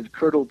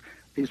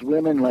 These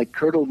women like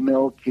curdled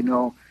milk.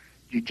 You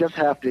just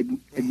have to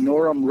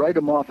ignore them, write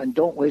them off, and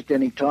don't waste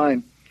any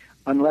time,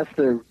 unless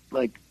they're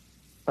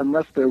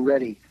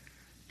ready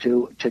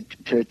to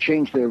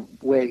change their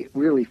way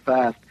really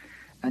fast,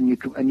 and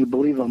you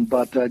believe them.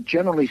 But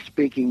generally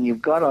speaking,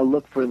 you've got to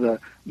look for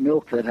the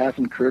milk that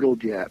hasn't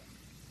curdled yet.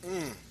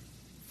 Mm.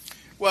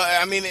 Well,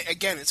 I mean,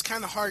 again, it's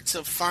kind of hard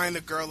to find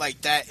a girl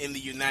like that in the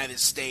United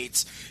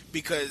States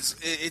because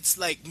it's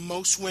like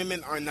most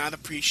women are not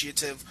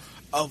appreciative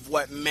of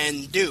what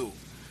men do.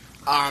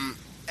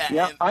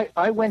 Yeah,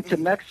 I went to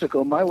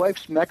Mexico. My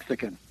wife's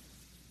Mexican.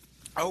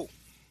 Oh.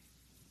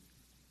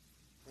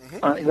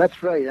 Mm-hmm.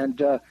 That's right.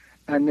 And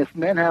if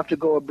men have to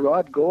go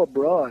abroad, go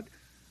abroad.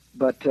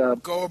 But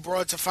go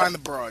abroad to find the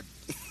broad.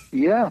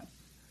 Yeah.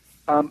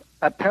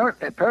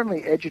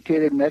 Apparently,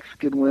 educated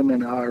Mexican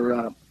women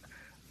are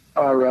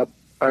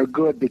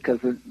good because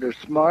they're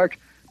smart,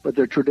 but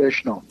they're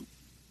traditional.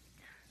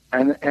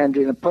 And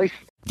in a place.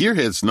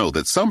 Gearheads know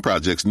that some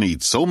projects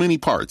need so many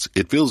parts,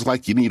 it feels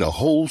like you need a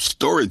whole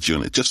storage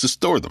unit just to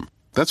store them.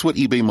 That's what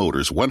eBay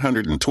Motors'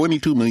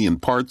 122 million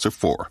parts are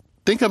for.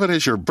 Think of it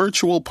as your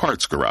virtual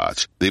parts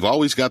garage. They've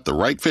always got the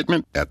right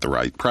fitment at the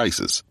right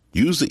prices.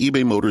 Use the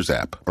eBay Motors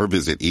app or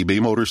visit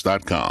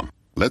ebaymotors.com.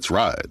 Let's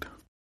ride.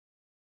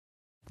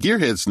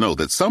 Gearheads know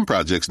that some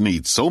projects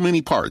need so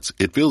many parts,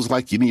 it feels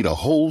like you need a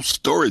whole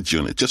storage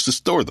unit just to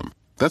store them.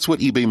 That's what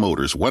eBay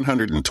Motors'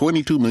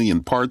 122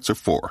 million parts are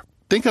for.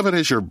 Think of it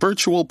as your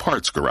virtual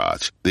parts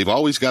garage. They've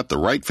always got the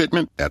right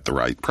fitment at the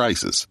right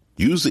prices.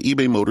 Use the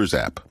eBay Motors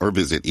app or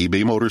visit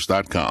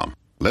ebaymotors.com.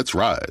 Let's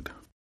ride.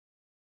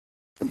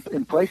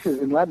 In places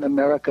in Latin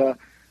America,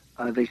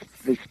 they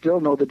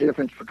still know the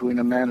difference between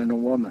a man and a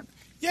woman.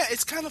 Yeah,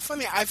 it's kind of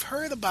funny. I've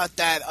heard about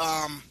that.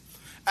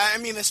 I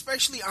mean,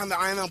 especially on the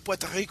island of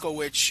Puerto Rico,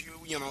 which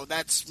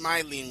that's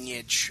my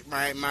lineage,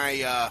 my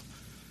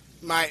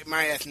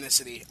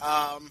ethnicity.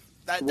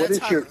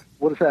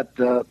 What is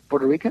that?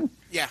 Puerto Rican?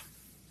 Yeah.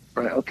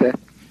 Right. Okay.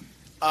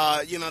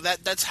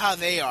 That's how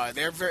they are.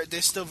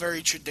 They're still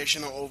very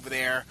traditional over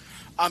there.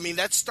 I mean,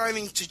 that's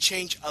starting to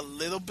change a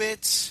little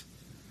bit,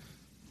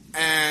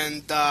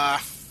 and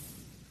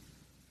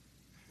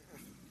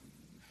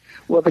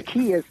well, the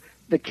key is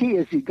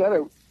you've got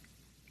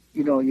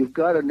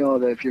to know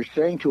that if you're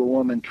saying to a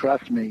woman,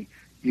 "Trust me,"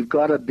 you've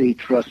got to be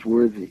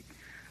trustworthy.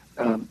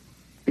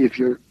 If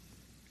you're,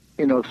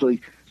 so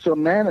a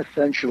man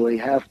essentially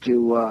has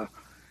to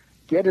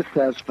get his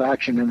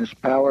satisfaction and his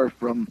power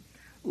from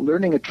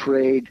learning a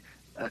trade,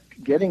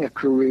 getting a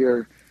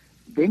career,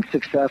 being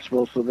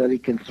successful so that he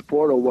can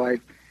support a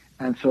wife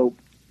and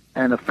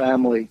a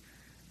family,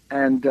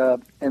 and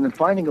then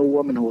finding a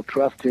woman who will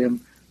trust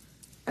him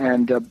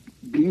and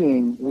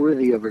being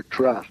worthy of her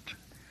trust.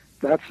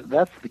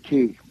 That's the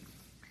key.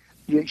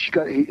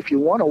 If you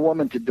want a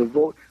woman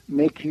to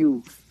make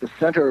you the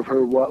center of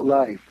her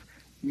life,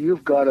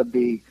 you've got to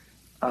be,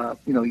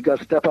 you've got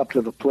to step up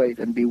to the plate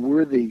and be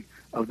worthy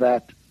of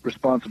that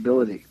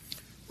responsibility.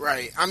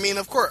 Right. I mean,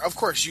 of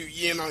course,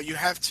 you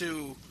have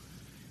to.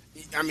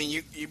 I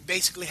mean, you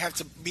basically have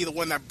to be the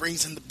one that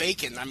brings in the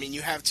bacon. I mean,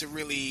 you have to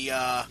really.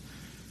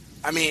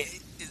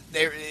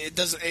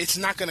 It's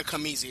not going to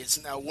come easy.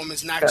 A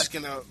woman's not just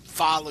going to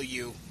follow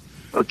you.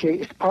 Okay,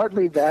 it's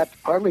partly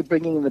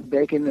bringing in the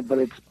bacon, but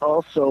it's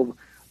also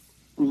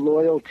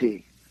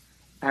loyalty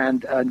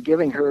and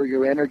giving her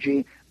your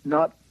energy,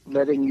 not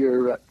letting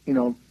your,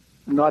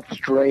 not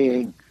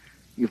straying.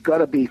 You've got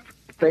to be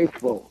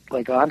faithful,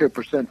 like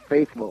 100%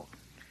 faithful.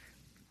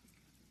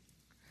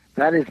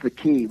 That is the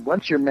key.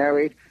 Once you're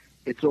married,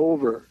 it's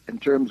over in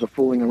terms of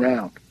fooling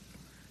around.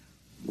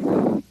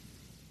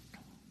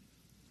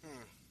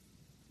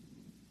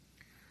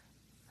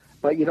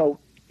 But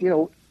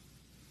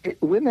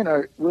women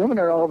are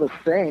all the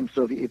same.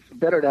 So it's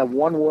better to have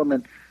one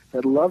woman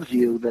that loves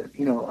you. Then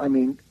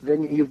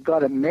you've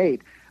got a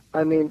mate.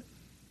 I mean,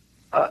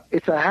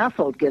 it's a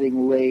hassle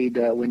getting laid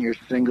when you're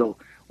single.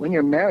 When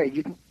you're married,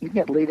 you can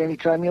get laid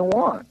anytime you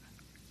want.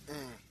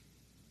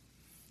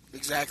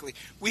 Exactly.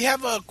 We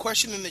have a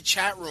question in the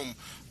chat room.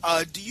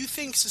 Do you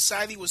think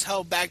society was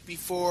held back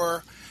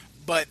before,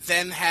 but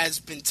then has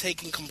been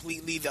taken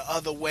completely the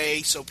other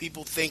way, so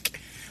people think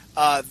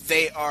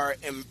they are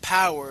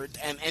empowered,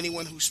 and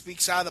anyone who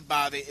speaks out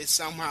about it is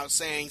somehow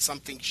saying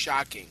something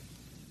shocking?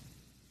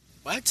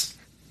 What?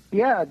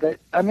 Yeah,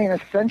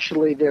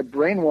 essentially they're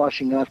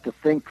brainwashing us to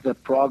think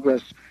that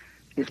progress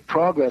is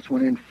progress,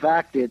 when in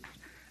fact it's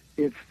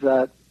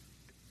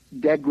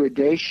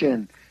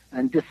degradation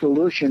and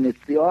dissolution.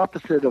 It's the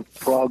opposite of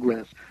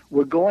progress.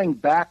 We're going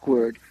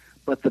backward,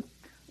 but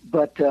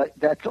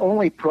that's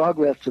only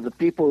progress to the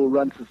people who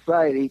run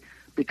society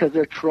because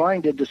they're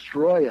trying to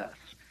destroy us.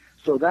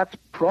 So that's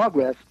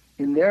progress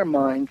in their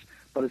minds,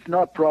 but it's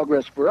not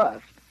progress for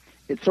us.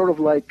 It's sort of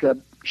like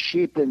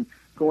sheep and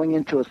going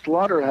into a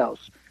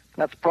slaughterhouse.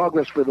 That's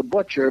progress for the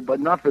butcher, but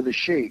not for the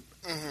sheep.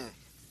 Mm-hmm.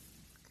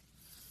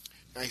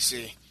 I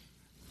see.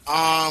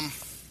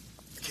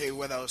 Okay,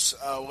 what else?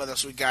 What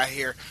else we got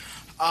here?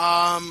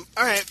 All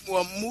right.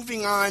 Well,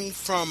 moving on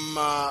from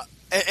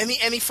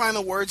any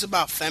final words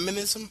about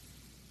feminism?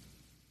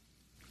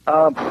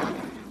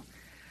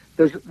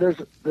 There's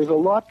a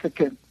lot that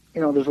can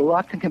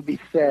be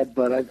said,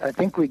 but I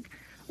think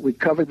we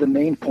covered the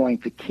main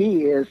point. The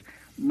key is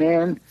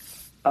men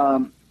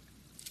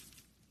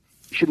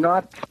should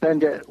not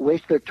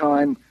waste their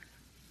time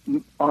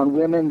on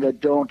women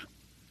that don't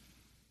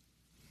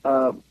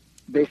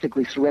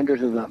basically surrender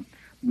to them.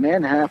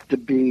 Men have to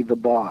be the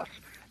boss,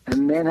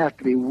 and men have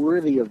to be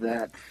worthy of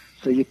that.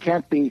 So you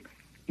can't be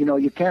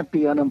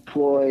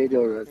unemployed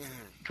or a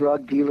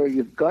drug dealer.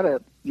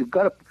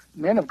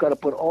 Men have got to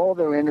put all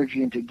their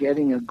energy into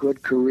getting a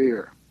good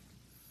career,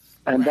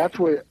 and that's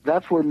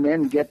where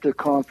men get their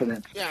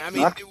confidence. Yeah, I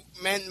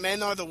mean,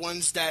 men are the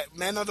ones that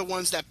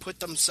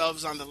put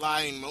themselves on the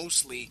line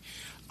mostly.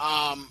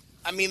 I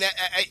mean,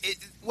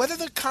 what are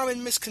the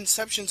common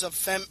misconceptions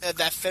of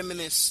that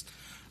feminists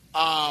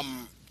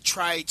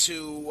try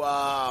to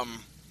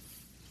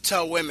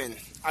tell women?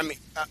 I mean,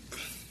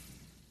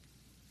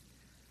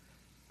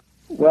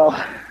 well,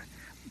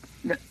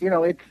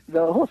 it's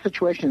the whole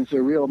situation is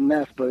a real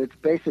mess, but it's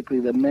basically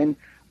the men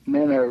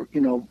are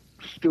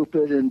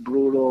stupid and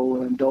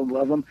brutal and don't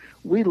love them.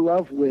 We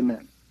love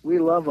women. We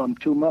love them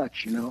too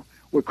much.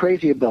 We're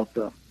crazy about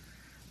them,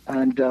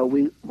 and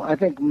I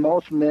think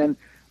most men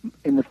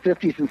in the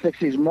 50s and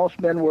 60s, most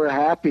men were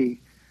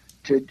happy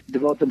to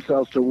devote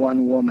themselves to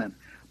one woman,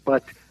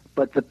 but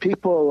the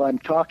people I'm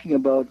talking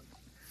about,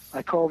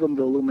 I call them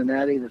the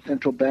Illuminati, the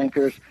central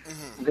bankers.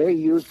 Mm-hmm. They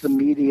use the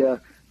media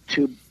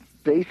to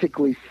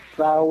basically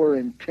sour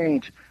and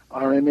taint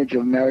our image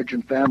of marriage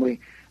and family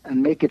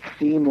and make it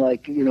seem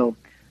like,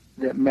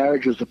 that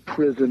marriage is a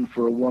prison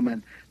for a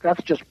woman.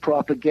 That's just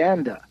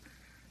propaganda.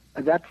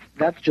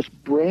 That's just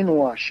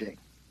brainwashing.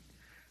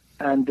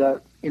 And,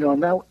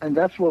 and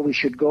that's where we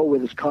should go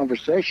with this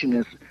conversation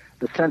is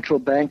the central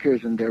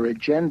bankers and their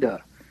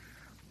agenda.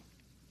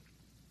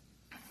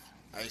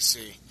 I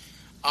see.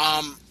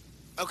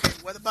 Okay,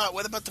 what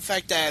about the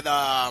fact that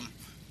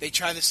they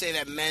try to say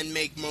that men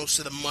make most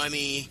of the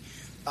money?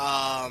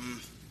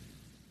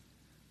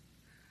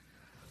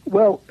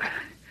 Well,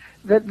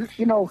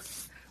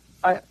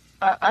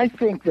 I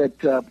think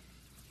that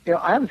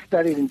I haven't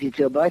studied in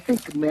detail, but I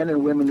think men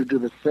and women who do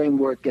the same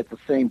work get the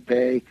same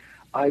pay.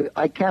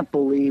 I can't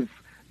believe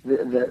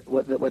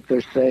what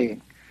they're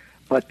saying,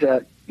 but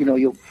I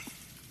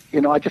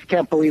just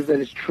can't believe that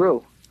it's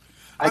true.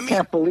 I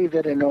can't believe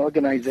that an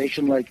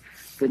organization like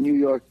the New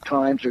York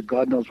Times or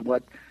God knows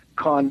what,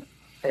 Con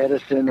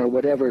Edison or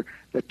whatever,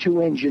 the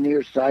two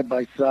engineers side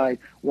by side,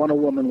 one a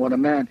woman, one a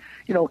man.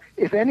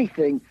 If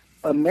anything,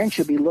 men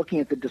should be looking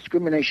at the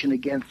discrimination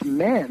against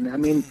men. I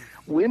mean,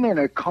 women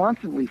are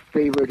constantly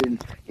favored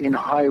in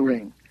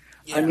hiring.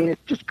 Yeah. I mean,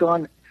 it's just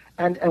gone.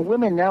 And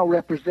women now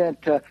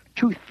represent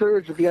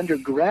 2/3 of the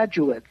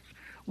undergraduates.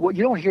 Well,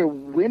 you don't hear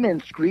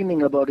women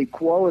screaming about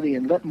equality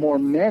and let more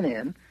men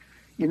in.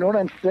 You know what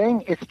I'm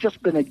saying? It's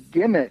just been a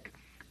gimmick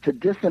to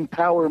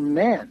disempower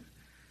men.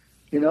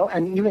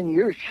 And even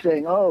you're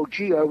saying, oh,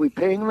 gee, are we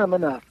paying them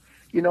enough?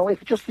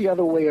 It's just the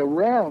other way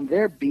around.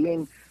 They're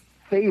being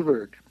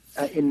favored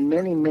in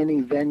many,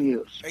 many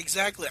venues.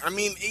 Exactly. I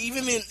mean,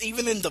 even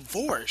in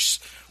divorce,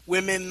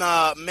 men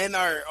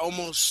are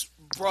almost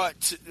brought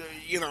to,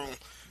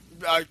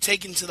 are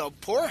taken to the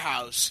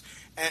poorhouse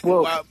and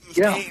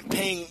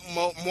paying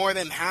more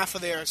than half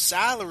of their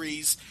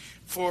salaries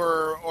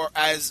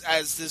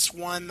as this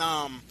one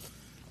Tom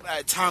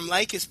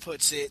Likas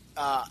puts it,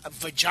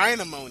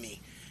 vagina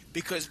money,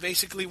 because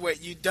basically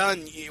what you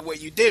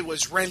did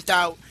was rent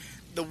out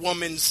the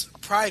woman's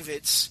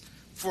privates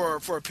for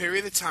a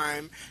period of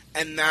time,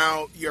 and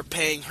now you're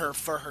paying her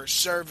for her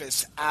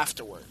service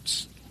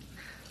afterwards.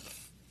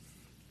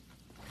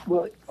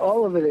 Well,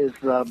 all of it is,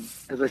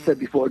 as I said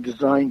before,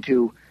 designed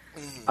to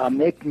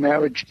make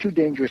marriage too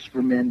dangerous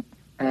for men,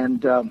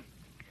 and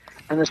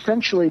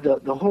essentially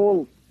the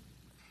whole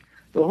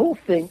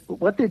thing.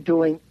 What they're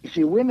doing, you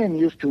see, women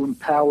used to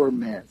empower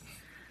men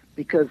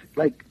because,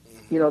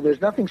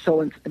 there's nothing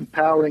so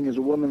empowering as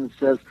a woman that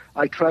says,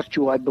 "I trust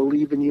you, I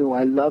believe in you,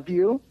 I love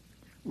you,"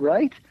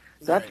 right?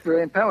 That's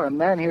very empowering. A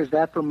man hears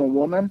that from a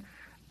woman,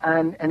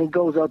 and he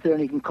goes out there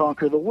and he can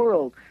conquer the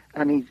world.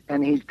 And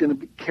he's going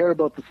to care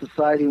about the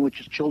society in which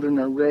his children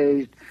are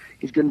raised.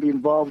 He's going to be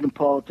involved in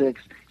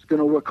politics. He's going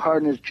to work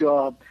hard in his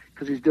job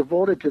because he's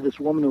devoted to this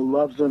woman who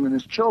loves him and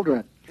his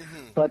children.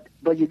 Mm-hmm. But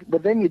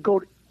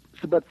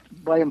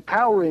by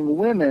empowering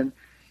women,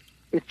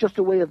 it's just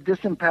a way of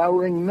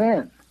disempowering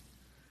men.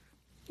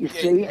 You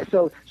see?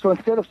 So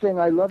instead of saying,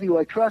 I love you,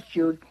 I trust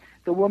you,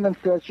 the woman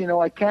says,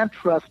 I can't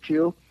trust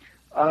you.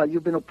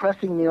 You've been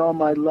oppressing me all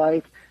my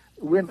life.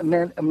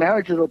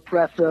 Marriage is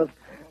oppressive.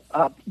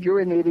 You're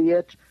an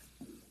idiot.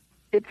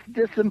 It's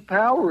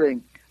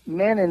disempowering.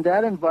 Men in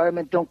that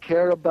environment don't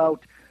care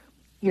about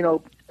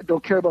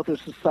their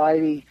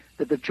society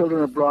that the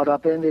children are brought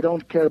up in. They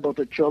don't care about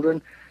their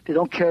children. They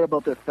don't care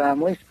about their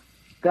families.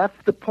 That's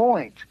the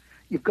point.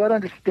 You've got to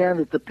understand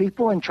that the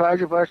people in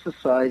charge of our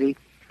society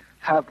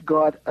have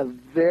got a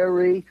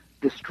very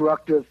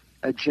destructive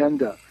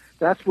agenda.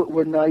 That's what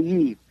we're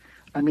naive.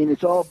 I mean,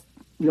 it's all,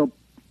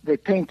 they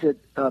painted,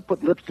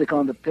 put lipstick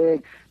on the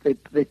pig.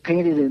 They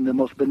paint it in the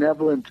most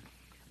benevolent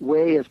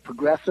way as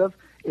progressive.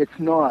 It's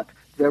not.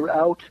 They're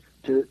out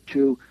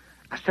to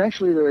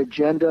essentially their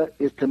agenda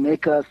is to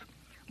make us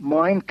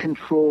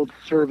mind-controlled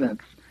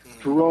servants,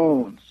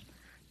 drones,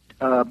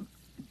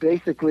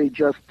 basically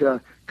just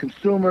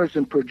consumers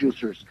and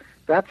producers.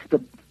 That's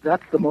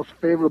the most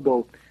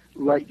favorable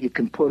light you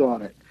can put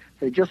on it.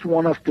 They just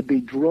want us to be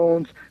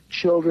drones,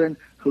 children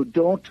who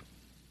don't,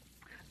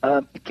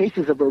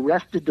 cases of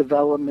arrested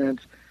development,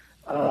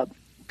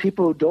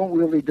 people who don't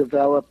really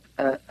develop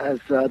as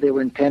they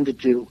were intended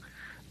to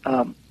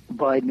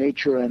by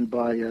nature and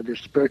by their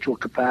spiritual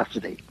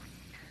capacity.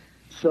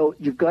 So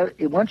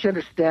once you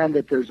understand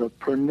that there's a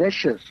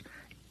pernicious,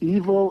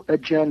 evil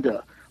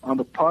agenda on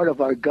the part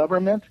of our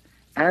government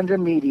and the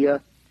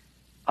media,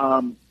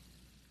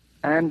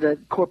 and the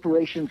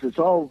corporations, it's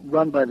all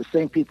run by the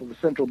same people, the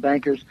central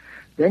bankers,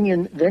 then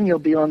you'll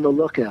be on the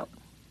lookout.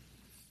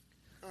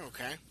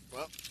 Okay.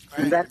 Well,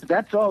 and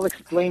that's all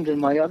explained in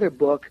my other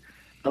book,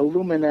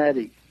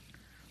 Illuminati,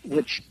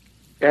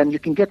 and you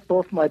can get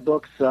both my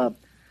books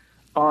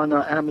on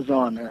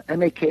Amazon.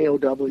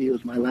 Makow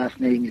is my last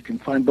name. You can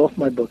find both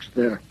my books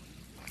there.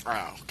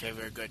 Oh, okay,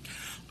 very good.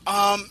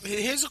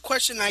 Here's a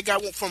question I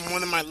got from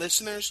one of my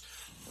listeners.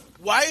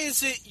 Why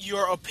is it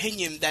your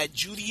opinion that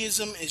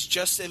Judaism is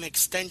just an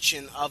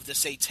extension of the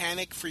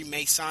satanic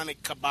Freemasonic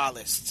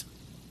Kabbalists?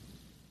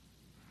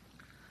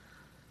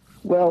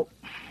 Well,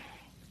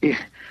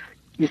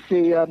 you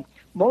see,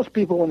 most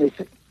people, when they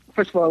say,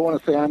 first of all, I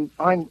want to say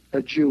I'm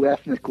a Jew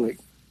ethnically,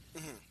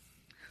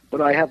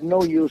 but I have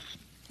no use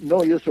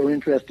or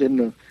interest in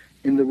the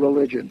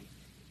religion.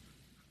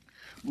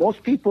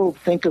 Most people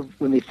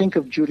when they think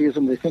of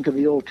Judaism, they think of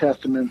the Old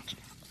Testament,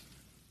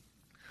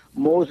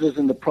 Moses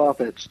and the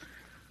prophets.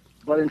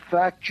 But in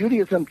fact,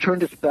 Judaism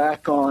turned its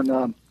back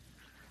on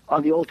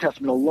the Old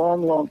Testament a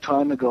long, long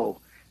time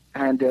ago.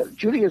 And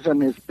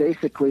Judaism is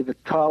basically the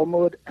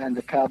Talmud and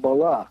the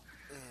Kabbalah.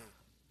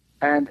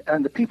 And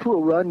the people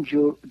who run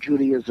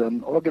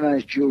Judaism,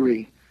 organized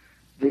Jewry,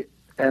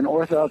 and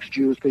Orthodox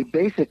Jews,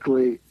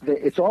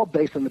 it's all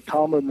based on the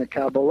Talmud and the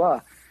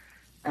Kabbalah,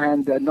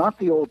 and not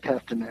the Old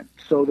Testament.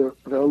 So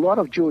there are a lot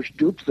of Jewish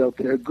dupes out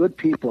there, good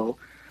people,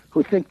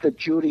 who think that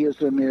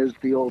Judaism is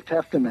the Old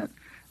Testament.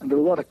 And there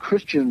are a lot of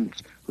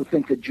Christians who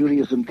think that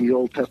Judaism is the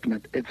Old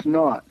Testament. It's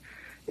not.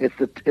 It's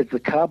the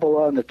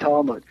Kabbalah and the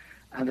Talmud.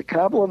 And the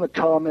Kabbalah and the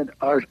Talmud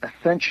are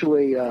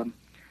essentially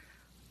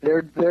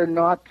they're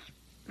not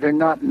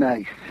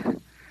nice.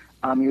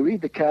 You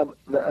read the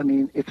Kabbalah. I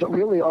mean, it's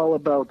really all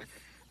about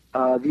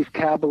these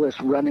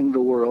Kabbalists running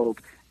the world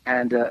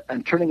and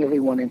turning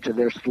everyone into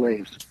their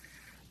slaves.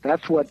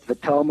 That's what the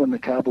Talmud and the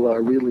Kabbalah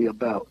are really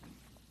about.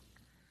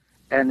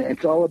 And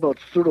it's all about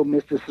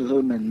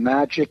pseudo-mysticism and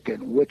magic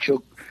and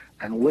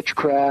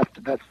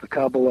witchcraft. That's the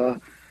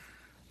Kabbalah.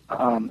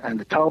 And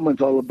the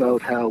Talmud's all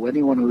about how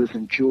anyone who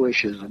isn't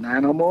Jewish is an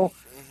animal.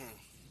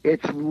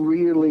 It's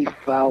really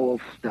foul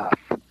stuff.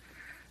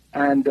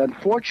 And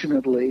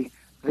unfortunately,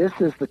 this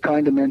is the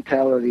kind of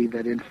mentality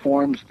that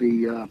informs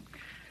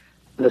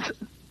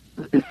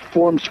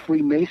informs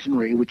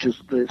Freemasonry, which is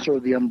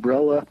the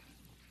umbrella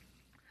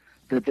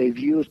that they've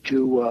used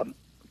to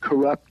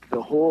corrupt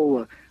the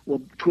whole,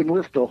 to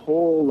enlist a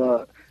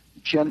whole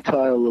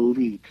Gentile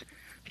elite.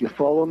 Do you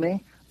follow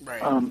me?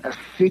 Right. A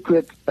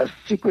secret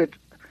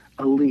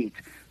elite.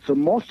 So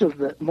most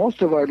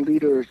of our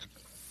leaders,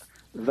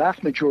 the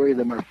vast majority of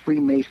them are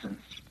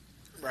Freemasons.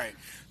 Right.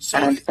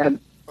 So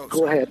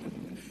go ahead.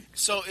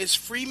 So is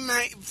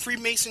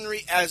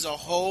Freemasonry as a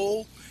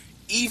whole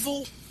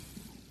evil?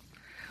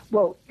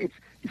 Well,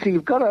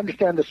 you've got to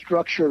understand the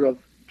structure of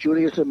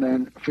Judaism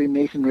and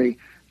Freemasonry.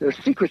 They're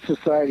secret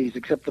societies,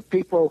 except the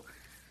people.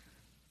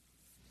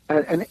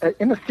 And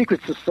in a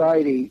secret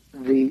society,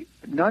 the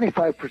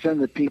 95% of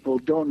the people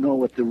don't know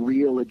what the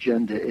real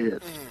agenda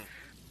is.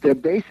 They're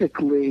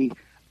basically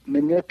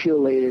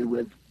manipulated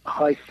with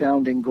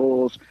high-sounding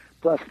goals.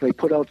 Plus, they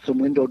put out some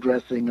window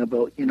dressing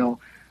about,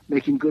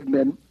 making good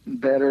men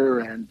better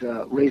and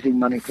raising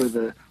money for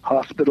the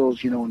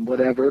hospitals, and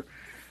whatever.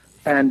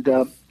 And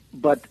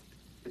but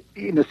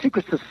in a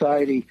secret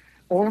society,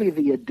 only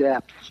the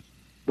adepts,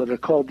 what are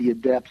called the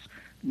adepts,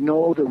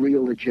 know the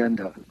real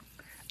agenda.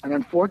 And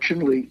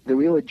unfortunately, the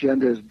real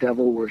agenda is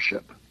devil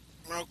worship.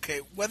 Okay.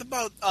 What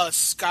about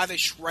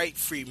Scottish Rite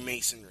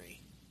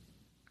Freemasonry?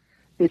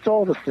 It's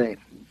all the same.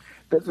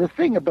 The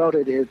thing about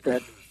it is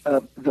that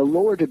the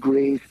lower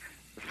degrees,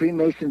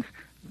 Freemasons,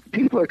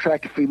 people are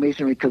attracted to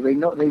Freemasonry because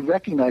they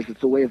recognize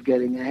it's a way of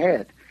getting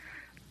ahead.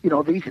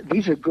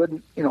 These are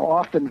good,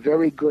 often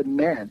very good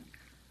men,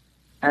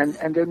 and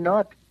they're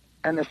not,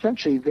 and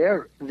essentially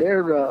they're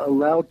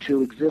allowed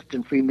to exist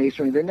in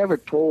Freemasonry. They're never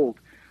told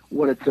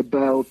what it's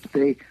about.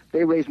 They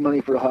raise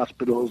money for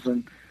hospitals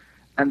and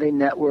they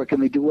network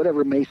and they do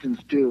whatever Masons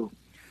do.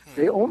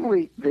 They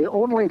only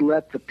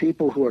let the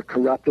people who are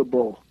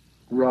corruptible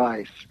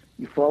rise.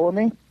 You follow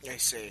me? I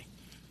see.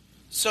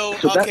 So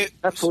okay,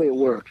 that's the way it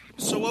works.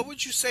 So what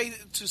would you say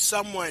to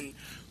someone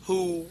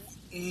who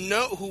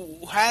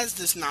has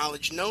this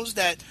knowledge, knows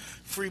that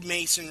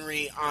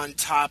Freemasonry on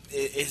top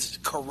is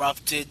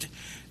corrupted,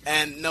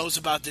 and knows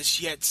about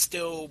this, yet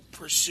still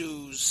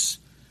pursues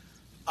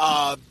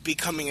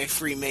becoming a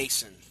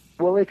Freemason?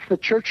 Well, it's the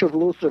Church of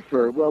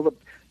Lucifer. Well,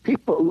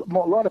 a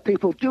lot of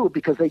people do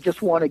because they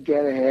just want to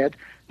get ahead.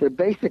 They're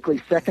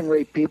basically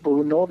second-rate people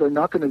who know they're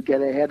not going to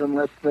get ahead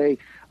unless they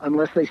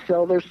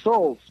sell their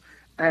souls.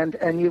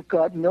 And you've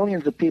got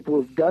millions of people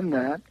who've done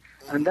that,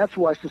 and that's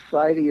why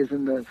society is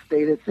in the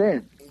state it's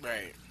in.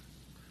 Right.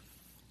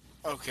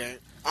 Okay.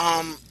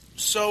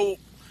 So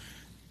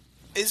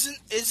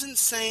isn't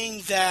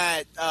saying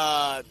that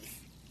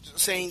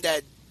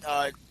that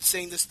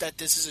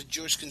this is a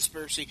Jewish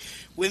conspiracy,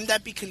 wouldn't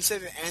that be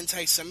considered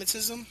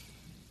anti-Semitism?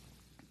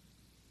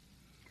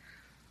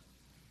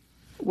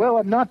 Well,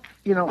 I'm not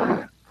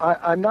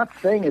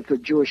saying it's a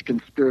Jewish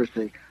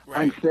conspiracy.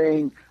 Right.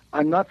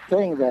 I'm not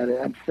saying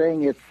that. I'm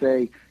saying it's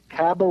a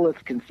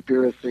Kabbalist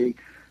conspiracy.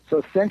 So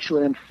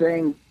essentially, I'm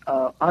saying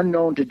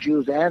unknown to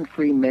Jews and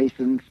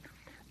Freemasons,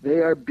 they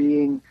are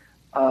being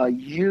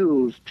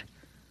used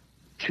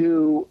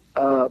to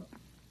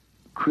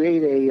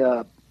create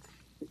a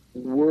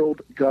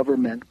world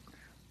government.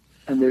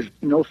 And there's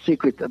no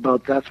secret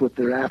about that's what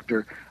they're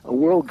after. A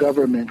world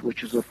government,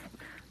 which is a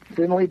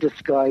thinly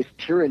disguised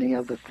tyranny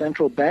of the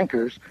central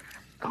bankers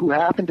who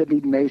happen to be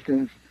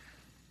Masons,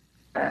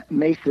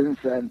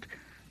 and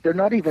they're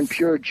not even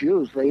pure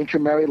Jews. They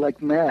intermarry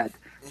like mad.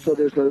 So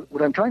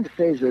what I'm trying to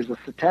say is there's a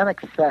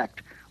satanic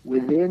sect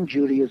within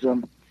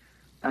Judaism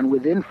and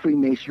within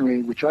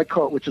Freemasonry, which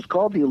is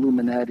called the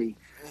Illuminati,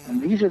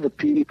 and these are the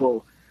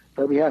people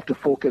that we have to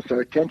focus our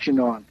attention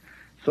on.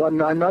 So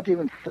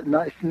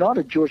it's not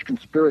a Jewish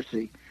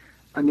conspiracy.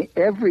 I mean,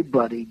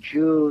 everybody,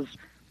 Jews,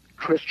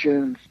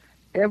 Christians,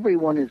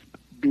 everyone is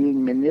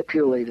being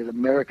manipulated.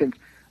 Americans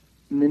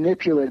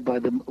manipulated by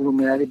the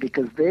Illuminati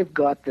because they've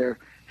got their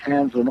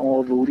hands on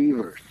all the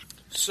levers.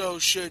 So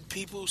should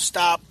people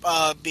stop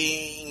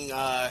being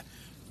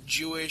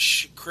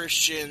Jewish,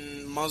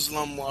 Christian,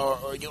 Muslim, or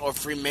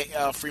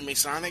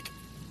Freemasonic?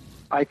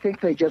 I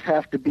think they just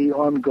have to be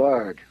on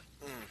guard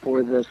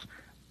for this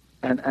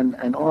and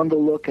on the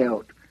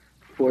lookout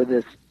for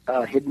this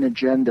hidden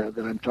agenda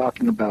that I'm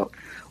talking about,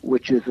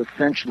 which is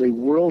essentially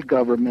world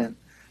government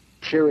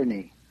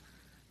tyranny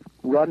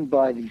run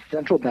by the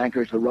central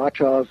bankers, the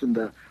Rothschilds and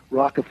the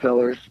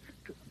Rockefellers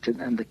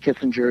and the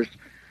Kissingers,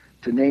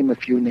 to name a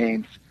few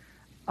names.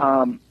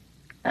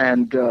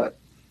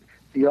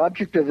 The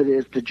object of it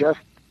is to just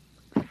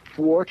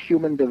thwart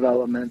human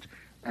development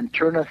and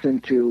turn us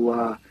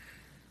into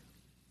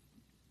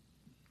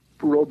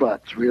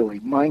robots, really,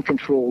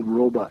 mind-controlled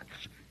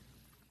robots.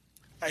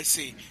 I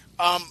see.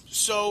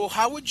 So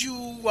how would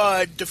you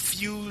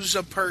diffuse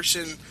a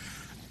person,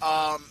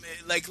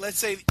 like let's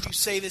say you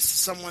say this to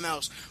someone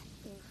else,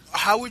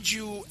 how would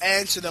you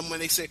answer them when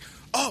they say,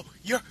 oh,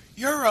 you're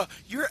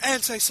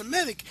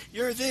anti-Semitic,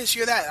 you're this,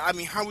 you're that? I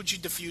mean, how would you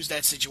diffuse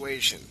that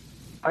situation?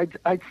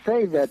 I'd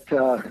say that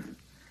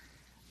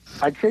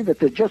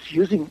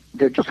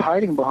they're just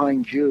hiding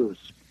behind Jews,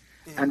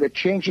 and they're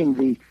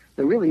changing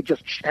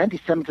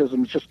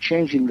anti-Semitism is just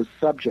changing the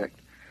subject,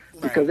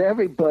 because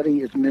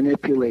everybody is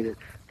manipulated.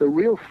 The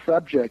real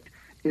subject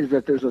is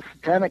that there's a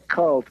satanic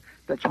cult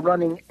that's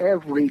running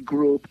every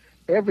group,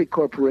 every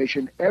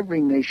corporation,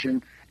 every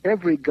nation,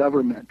 every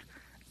government,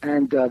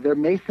 and they're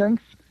Masons,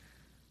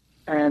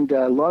 and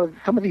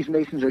some of these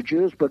Masons are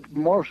Jews, but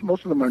most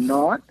of them are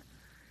not.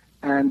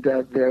 And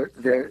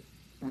they're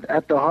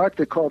at the heart,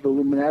 they're called the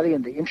Illuminati,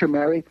 and they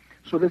intermarry.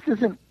 So this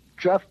isn't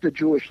just a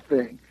Jewish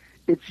thing.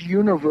 It's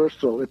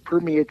universal. It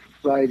permeates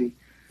society.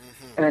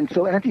 Mm-hmm. And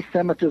so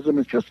anti-Semitism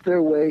is just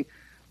their way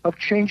of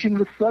changing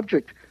the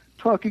subject,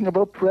 talking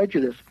about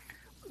prejudice.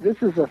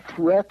 This is a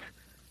threat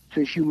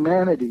to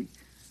humanity,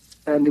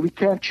 and we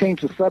can't change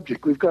the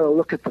subject. We've got to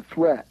look at the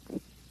threat.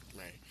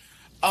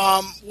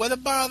 Right. What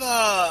about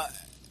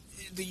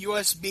the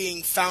U.S.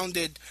 being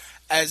founded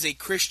as a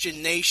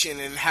Christian nation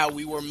and how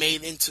we were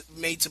made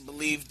to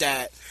believe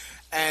that?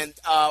 And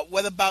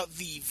what about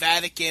the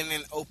Vatican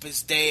and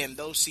Opus Dei and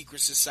those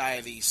secret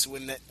societies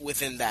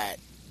within that?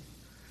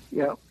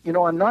 Yeah,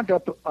 I'm not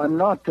up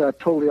on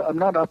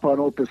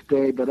Opus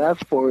Dei, but as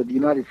for the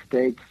United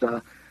States,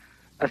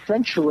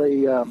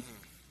 essentially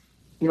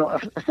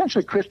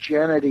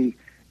Christianity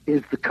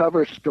is the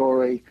cover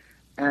story,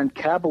 and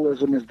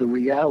Kabbalism is the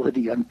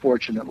reality,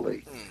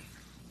 unfortunately.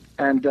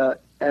 And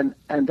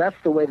that's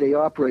the way they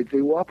operate.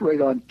 They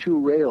operate on two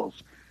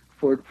rails.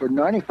 for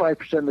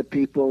 95% of the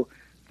people,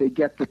 they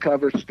get the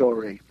cover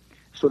story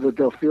so that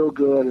they'll feel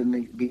good and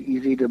it'll be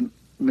easy to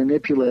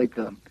manipulate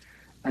them.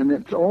 And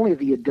it's only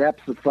the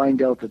adepts that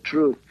find out the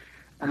truth.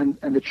 And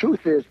the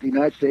truth is the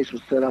United States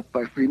was set up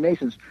by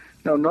Freemasons.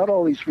 Now, not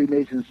all these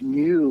Freemasons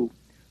knew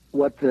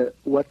what the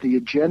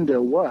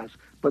agenda was,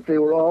 but they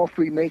were all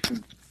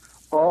Freemasons.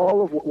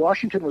 All of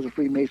Washington was a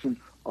Freemason.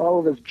 All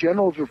of his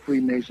generals were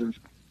Freemasons.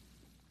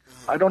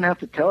 I don't have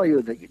to tell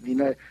you that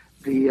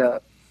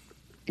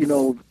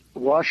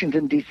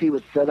Washington D.C.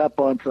 was set up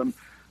on some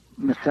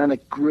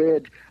Masonic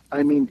grid.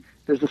 I mean,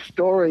 there's a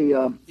story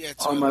on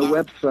my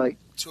website.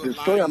 There's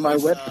a story on my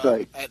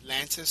website.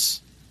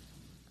 Atlantis.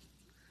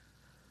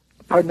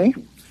 Pardon me?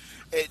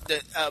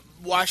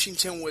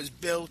 Washington was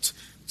built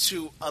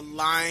to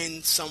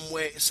align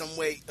somewhat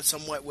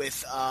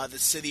with the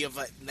city of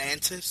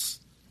Atlantis.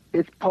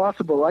 It's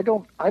possible. I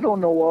don't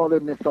know all their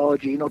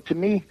mythology. You know, to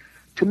me,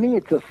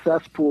 it's a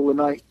cesspool,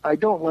 and I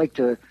don't like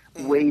to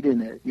wade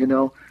in it. You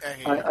know,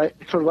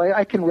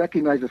 I can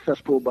recognize a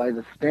cesspool by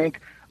the stink.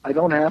 I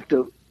don't have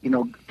to,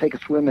 take a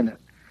swim in it.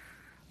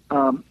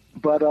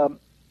 But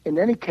in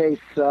any case,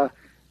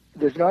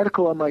 there's an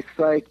article on my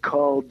site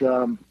called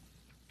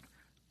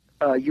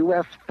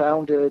U.S.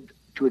 founded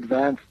to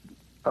advance.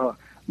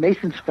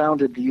 Masons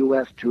founded the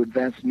U.S. to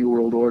advance the New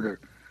World Order.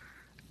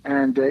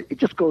 And it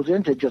just goes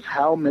into just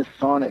how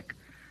Masonic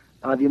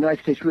the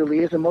United States really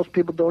is, and most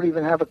people don't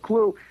even have a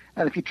clue.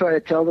 And if you try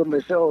to tell them, they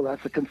say, oh,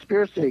 that's a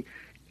conspiracy.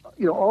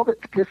 All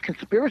this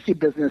conspiracy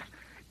business,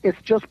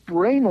 it's just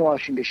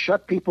brainwashing to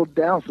shut people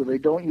down so they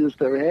don't use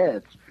their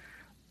heads.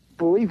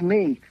 Believe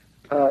me,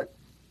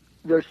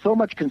 there's so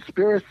much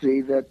conspiracy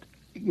that,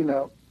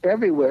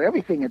 everywhere,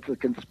 everything it's a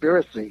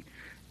conspiracy.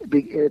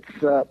 It's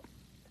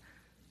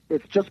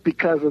just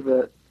because of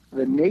the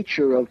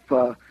nature of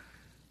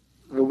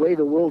the way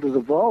the world has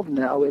evolved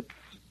now.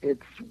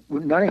 It's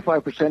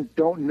 95%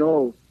 don't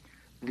know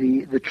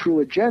the true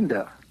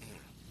agenda.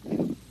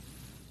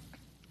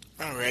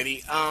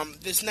 Alrighty.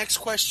 This next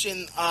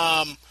question,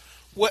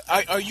 what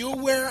are you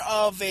aware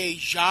of a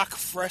Jacques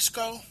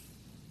Fresco?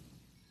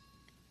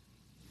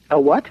 A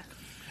what?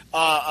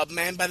 A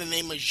man by the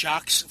name of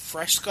Jacques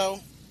Fresco.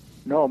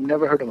 No, I've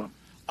never heard of him.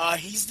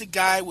 He's the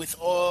guy with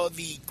all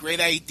the great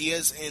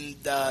ideas in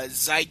the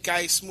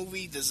Zeitgeist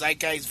movie, the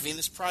Zeitgeist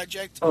Venus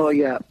Project. Oh,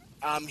 yeah.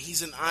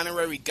 He's an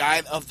honorary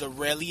guide of the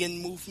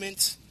Raelian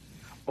movement.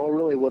 Oh,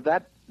 really? Well,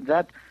 the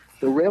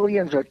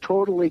Raelians are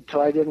totally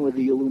tied in with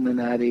the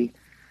Illuminati.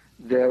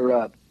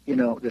 They're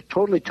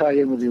totally tied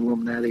in with the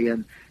Illuminati,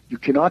 and you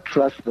cannot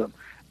trust them.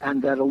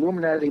 And that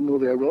Illuminati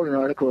movie, I wrote an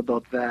article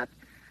about that.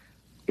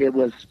 It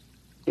was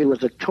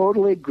a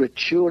totally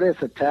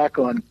gratuitous attack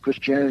on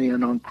Christianity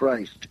and on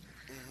Christ.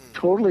 Mm-hmm.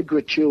 Totally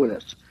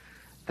gratuitous.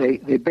 They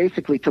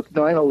basically took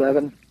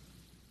 9/11.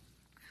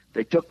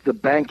 They took the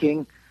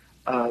banking,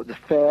 the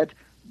Fed,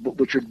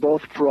 which are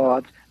both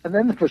frauds, and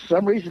then for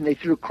some reason they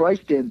threw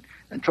Christ in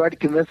and tried to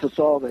convince us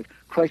all that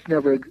Christ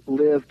never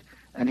lived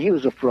and he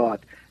was a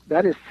fraud.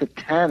 That is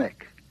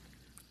satanic.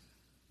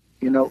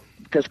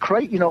 Because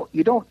Christ,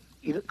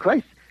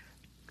 Christ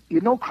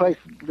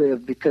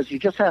lived because you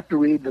just have to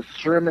read the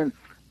Sermon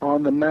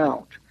on the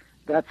Mount.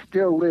 That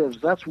still lives.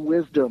 That's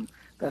wisdom.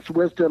 That's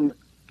wisdom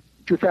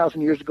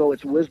 2,000 years ago.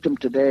 It's wisdom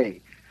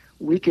today.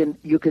 You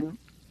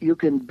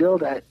can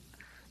build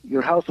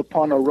your house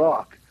upon a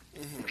rock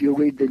if you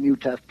read the New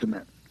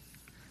Testament.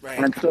 Right.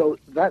 And so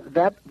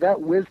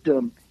that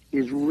wisdom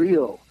is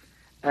real.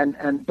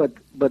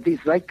 But these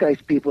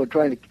zeitgeist people are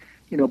trying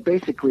to,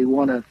 basically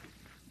want us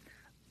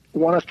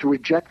to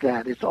reject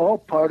that. It's all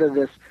part of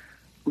this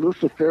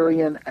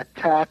Luciferian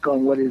attack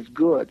on what is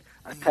good,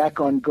 attack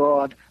on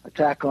God,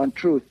 attack on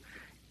truth.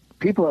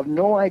 People have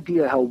no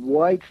idea how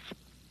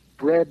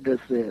widespread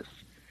this is.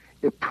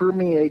 It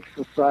permeates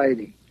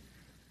society.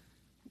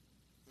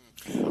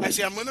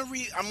 Actually, I'm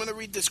gonna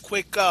read this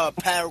quick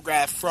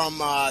paragraph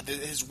from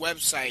his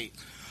website.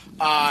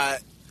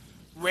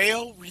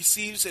 Rael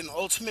receives an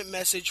ultimate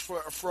message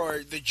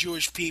for the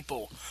Jewish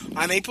people.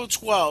 On April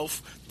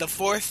 12th, the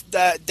fourth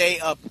day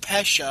of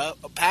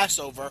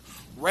Passover,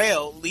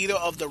 Rael, leader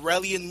of the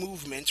Raelian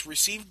movement,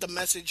 received the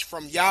message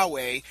from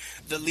Yahweh,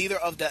 the leader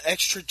of the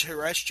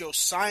extraterrestrial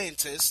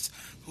scientists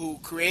who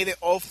created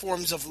all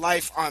forms of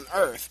life on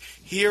Earth.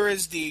 Here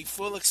is the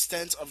full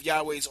extent of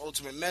Yahweh's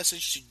ultimate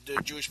message to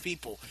the Jewish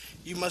people.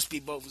 You must be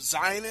both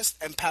Zionist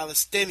and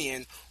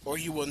Palestinian, or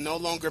you will no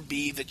longer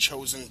be the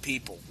chosen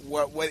people.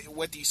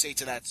 What do you say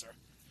to that, sir?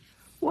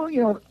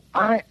 Well,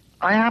 I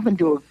happen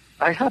to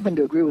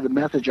agree with the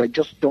message. I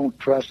just don't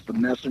trust the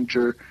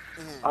messenger.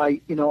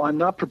 Mm-hmm. I'm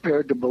not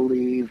prepared to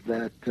believe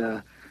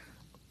that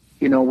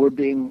we're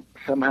being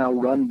somehow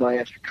run by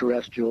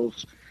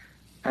extraterrestrials.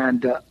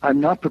 And I'm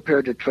not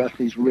prepared to trust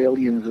these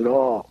Raelians at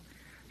all.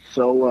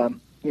 So,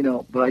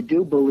 but I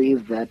do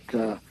believe that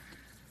the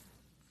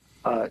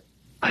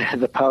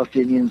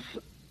Palestinians'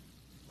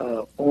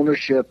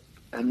 ownership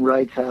and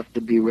rights have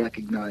to be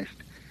recognized.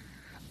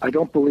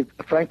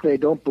 Frankly, I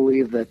don't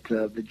believe that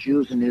the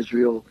Jews in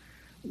Israel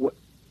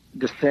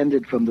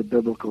descended from the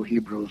biblical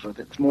Hebrews.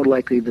 It's more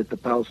likely that the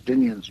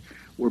Palestinians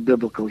were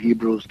biblical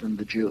Hebrews than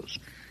the Jews,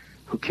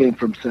 who came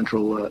from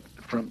Central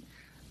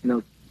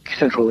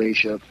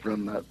Asia,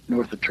 from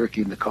north of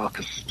Turkey and the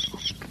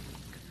Caucasus.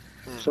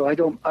 So I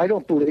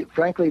don't believe,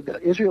 frankly,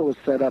 that Israel was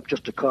set up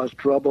just to cause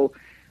trouble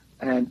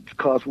and to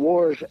cause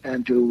wars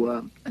and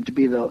to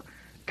be the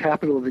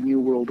capital of the New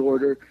World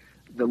Order.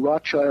 The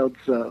Rothschilds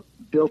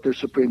built their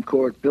Supreme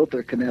Court, built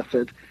their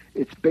Knesset.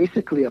 It's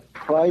basically a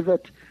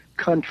private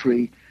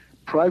country,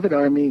 private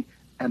army,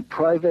 and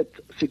private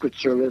secret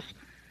service,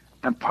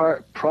 and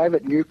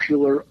private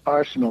nuclear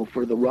arsenal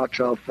for the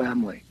Rothschild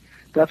family.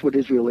 That's what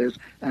Israel is.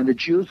 And the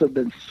Jews have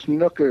been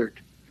snookered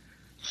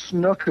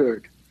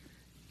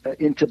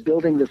into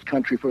building this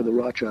country for the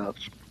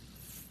Rothschilds.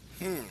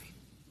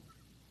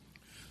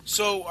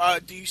 So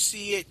do you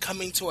see it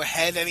coming to a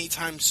head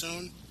anytime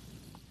soon?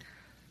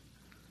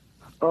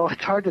 Oh,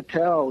 it's hard to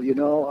tell.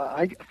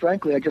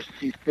 Frankly, I just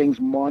see things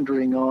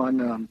maundering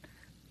on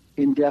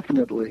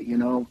indefinitely,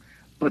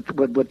 But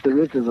what there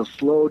is a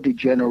slow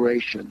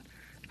degeneration.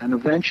 And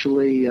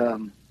eventually, at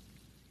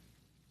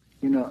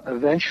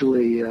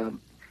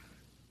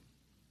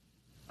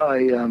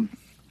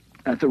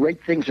the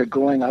rate things are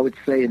going, I would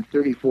say in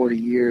 30, 40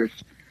 years,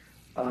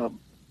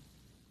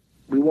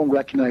 we won't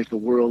recognize the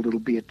world. It'll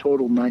be a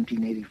total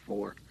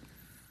 1984.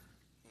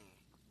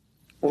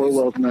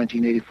 Orwell's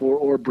 1984,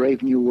 or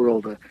Brave New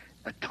World, a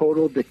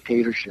total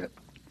dictatorship.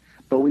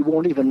 But we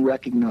won't even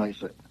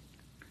recognize it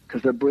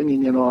because they're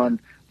bringing it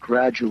on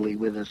gradually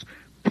with this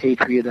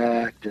Patriot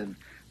Act and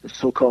the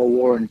so-called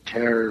war on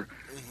terror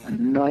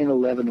and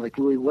 9/11. Like,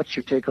 Louis, what's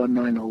your take on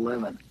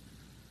 9/11?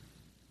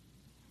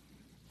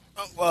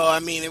 Well, I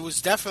mean, it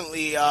was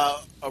definitely a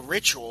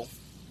ritual.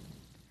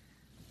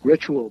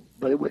 Ritual,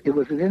 but it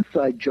was an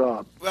inside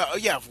job. Well,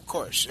 yeah, of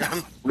course.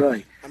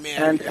 Right. I mean,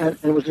 and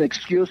it was an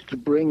excuse to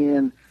bring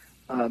in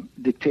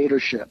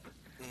dictatorship,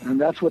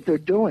 and that's what they're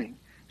doing.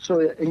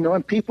 So,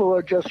 and people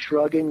are just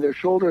shrugging their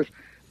shoulders.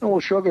 We'll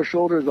shrug our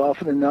shoulders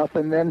often enough,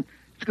 and then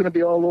it's going to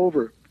be all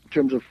over in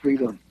terms of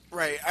freedom.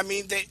 Right. I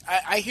mean,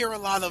 I hear a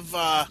lot of,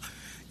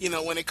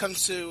 when it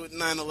comes to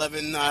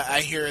 9/11,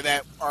 I hear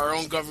that our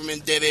own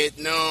government did it.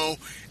 No,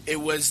 it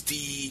was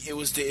the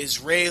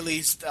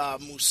Israelis,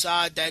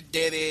 Mossad, that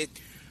did it.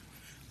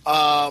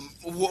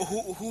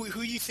 Who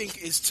do you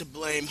think is to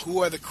blame?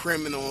 Who are the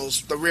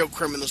criminals, the real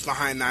criminals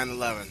behind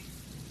 9/11?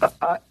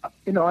 I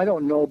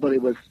don't know, but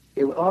it was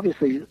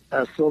obviously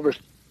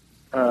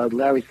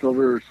Larry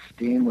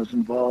Silverstein was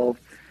involved.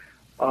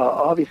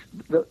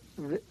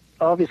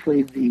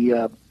 Obviously,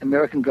 the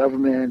American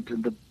government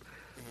and the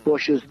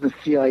Bushes and the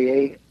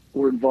CIA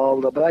were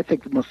involved, but I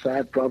think the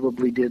Mossad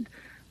probably did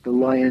the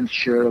lion's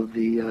share of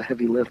the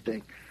heavy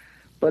lifting.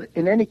 But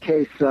in any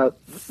case,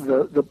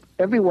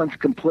 everyone's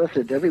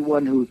complicit.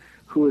 Everyone who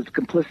is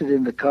complicit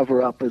in the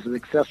cover-up is an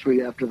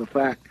accessory after the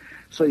fact.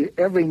 So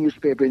every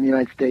newspaper in the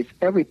United States,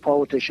 every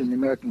politician in the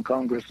American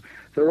Congress,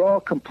 they're all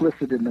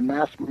complicit in the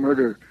mass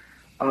murder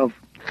of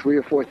 3,000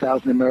 or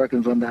 4,000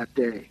 Americans on that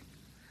day.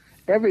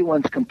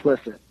 Everyone's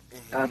complicit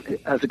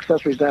as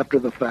accessories after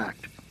the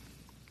fact.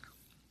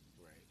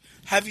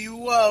 Have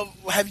you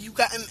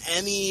gotten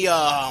any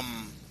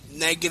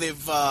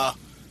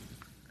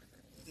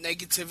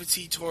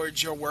negativity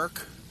towards your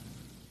work?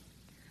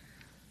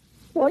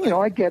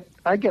 Well, I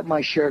get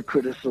my share of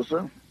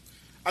criticism.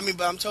 I mean,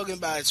 but I'm talking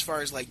about as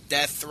far as like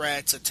death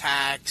threats,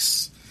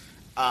 attacks,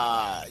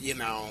 your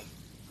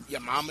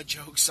mama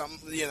jokes,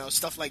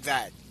 stuff like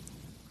that.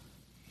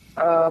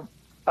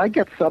 I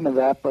get some of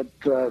that, but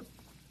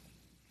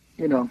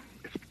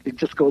it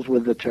just goes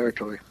with the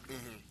territory.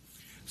 Mm-hmm.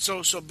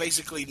 So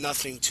basically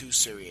nothing too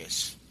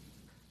serious.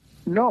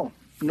 No,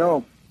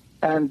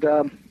 and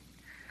I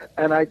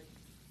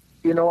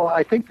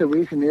think the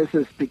reason is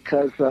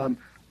because I'm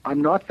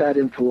not that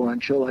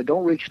influential. I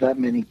don't reach that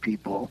many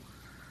people.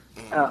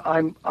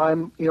 I'm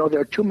there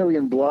are 2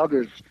 million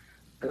bloggers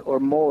or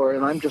more,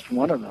 and I'm just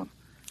one of them.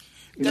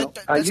 You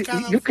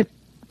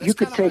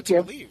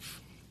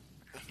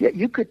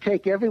could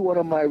take every one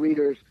of my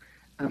readers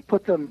and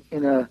put them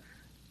in a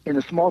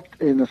small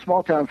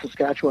town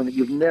Saskatchewan that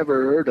you've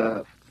never heard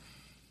of.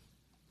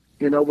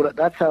 But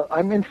that's how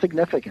I'm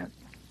insignificant.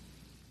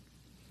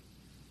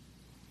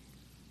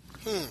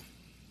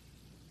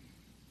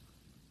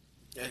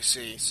 I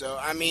see. So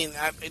I mean,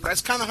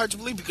 that's kind of hard to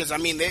believe because I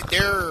mean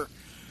there are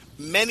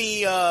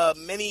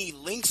many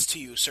links to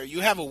you, sir.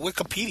 You have a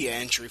Wikipedia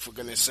entry, for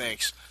goodness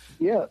sakes.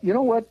 Yeah, you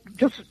know what?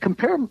 Just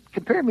compare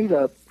me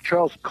to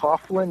Charles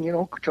Coughlin. You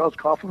know who Charles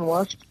Coughlin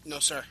was? No,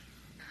 sir.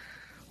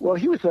 Well,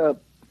 he was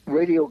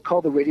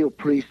called the radio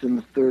priest in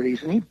the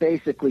 30s, and he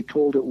basically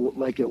told it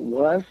like it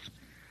was.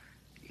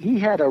 He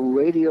had a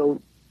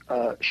radio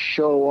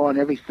show on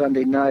every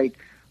Sunday night,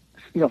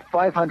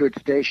 500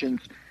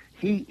 stations.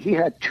 He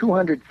had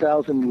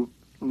 200,000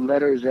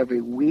 letters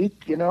every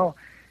week,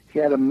 He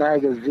had a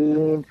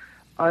magazine.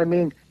 I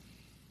mean,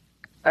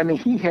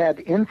 he had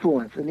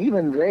influence, and he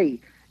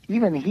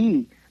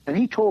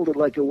told it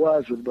like it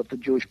was about the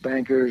Jewish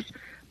bankers,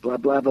 blah,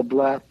 blah, blah,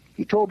 blah.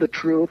 He told the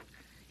truth.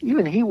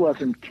 Even he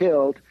wasn't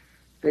killed.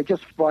 They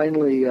just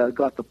finally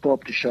got the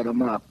Pope to shut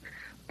him up,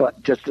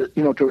 but just to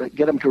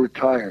get him to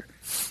retire.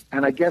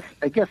 And I guess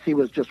he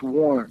was just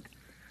warned.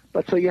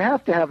 But so you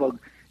have to have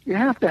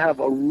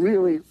a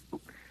really,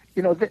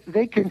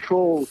 they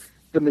control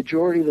the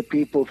majority of the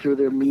people through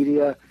their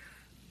media.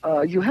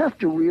 You have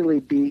to really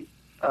be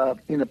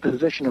in a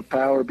position of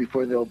power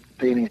before they'll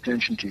pay any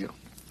attention to you.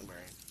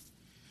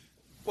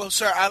 Well,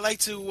 sir, I'd like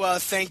to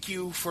thank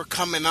you for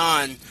coming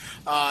on.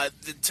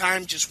 The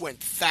time just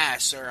went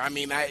fast, sir. I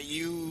mean,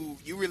 you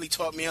really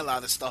taught me a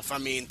lot of stuff. I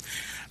mean,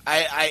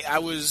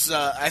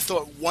 I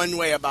thought one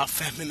way about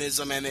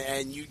feminism,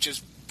 and you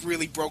just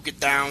really broke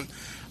it down.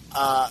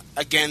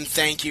 Again,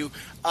 thank you.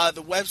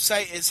 The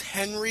website is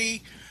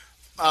Henry.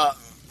 Henry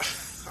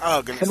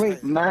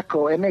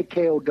Makow,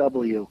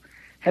 Makow.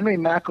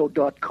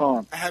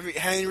 HenryMakow.com.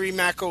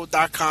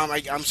 HenryMakow.com.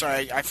 I'm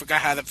sorry, I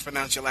forgot how to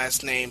pronounce your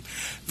last name.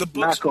 The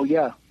books, Makow,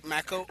 yeah.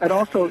 Makow. And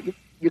also,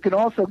 you can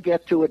also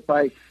get to it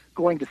by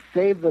going to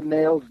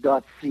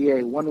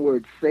SaveTheMales.ca. One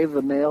word,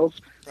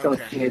 SaveTheMales.ca.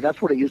 Okay.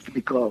 That's what it used to be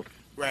called.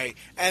 Right.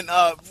 And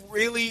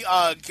really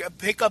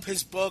pick up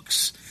his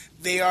books.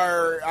 They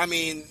are, I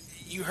mean,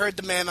 you heard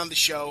the man on the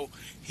show.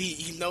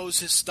 He knows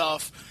his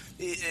stuff.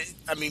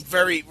 I mean,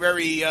 very,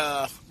 very,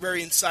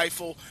 very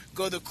insightful.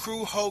 Go to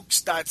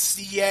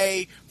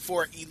crewhoax.ca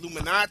for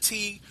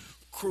Illuminati,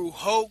 Crew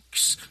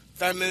Hoax,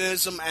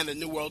 Feminism, and the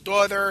New World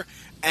Order,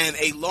 and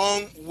A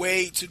Long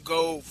Way to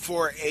Go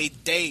for a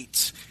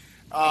Date.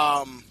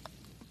 I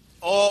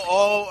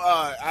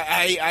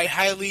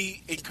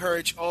highly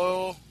encourage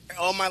all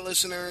my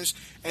listeners,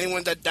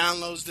 anyone that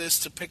downloads this,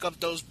 to pick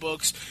up those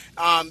books.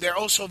 They're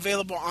also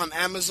available on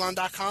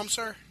Amazon.com,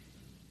 sir?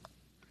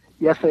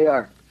 Yes, they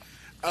are.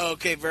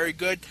 Okay, very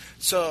good.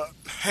 So,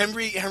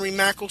 Henry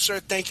Makow, sir,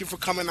 thank you for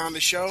coming on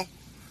the show.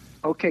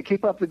 Okay,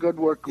 keep up the good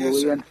work,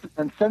 Louis, yes,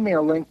 and send me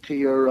a link to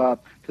your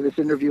to this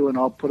interview, and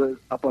I'll put it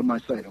up on my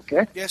site.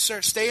 Okay? Yes,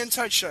 sir. Stay in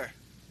touch, sir.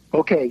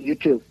 Okay, you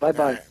too.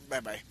 Bye-bye. Right,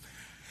 bye-bye.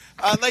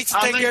 I would like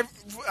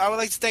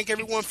to thank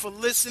everyone for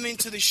listening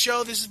to the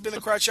show. This has been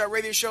the Crotch Out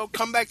Radio Show.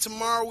 Come back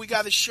tomorrow. We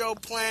got a show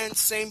planned,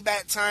 same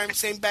bat time,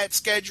 same bat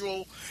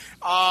schedule.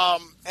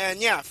 And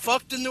yeah,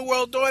 fuck the New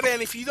World Order.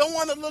 And if you don't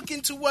want to look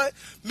into what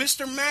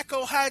Mr.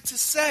 Makow had to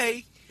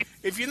say,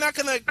 if you're not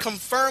going to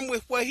confirm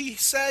with what he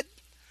said,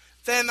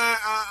 then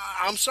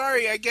I'm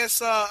sorry. I guess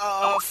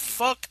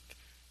fuck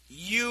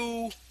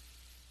you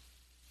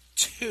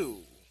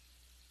too.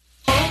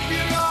 Hope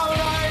you're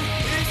alright.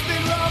 It's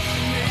been rough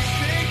for me.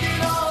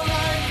 Thinking all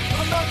night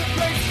about the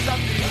places I've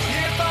been.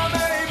 If I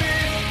maybe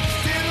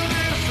still a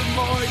little bit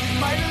more, you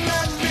might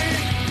let me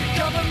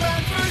become a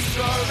man for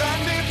sure.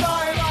 And if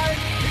I might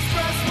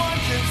express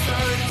one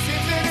concern, it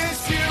seems an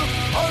issue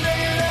all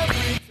day and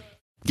every time.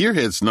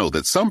 Gearheads know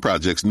that some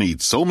projects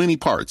need so many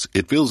parts,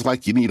 it feels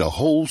like you need a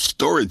whole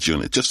storage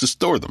unit just to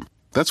store them.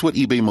 That's what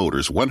eBay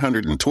Motors'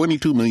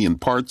 122 million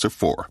parts are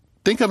for.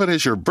 Think of it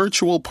as your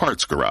virtual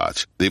parts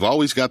garage. They've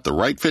always got the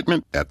right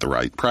fitment at the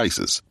right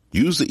prices.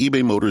 Use the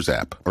eBay Motors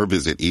app or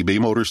visit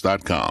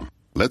ebaymotors.com.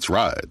 Let's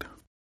ride.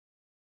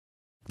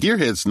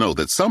 Gearheads know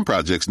that some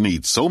projects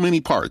need so many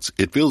parts,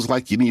 it feels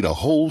like you need a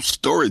whole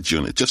storage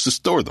unit just to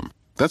store them.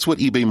 That's what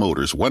eBay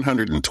Motors'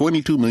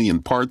 122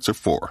 million parts are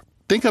for.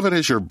 Think of it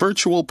as your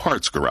virtual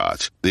parts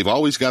garage. They've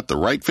always got the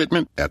right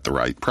fitment at the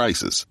right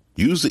prices.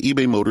 Use the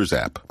eBay Motors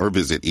app or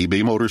visit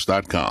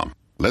ebaymotors.com.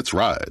 Let's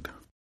ride.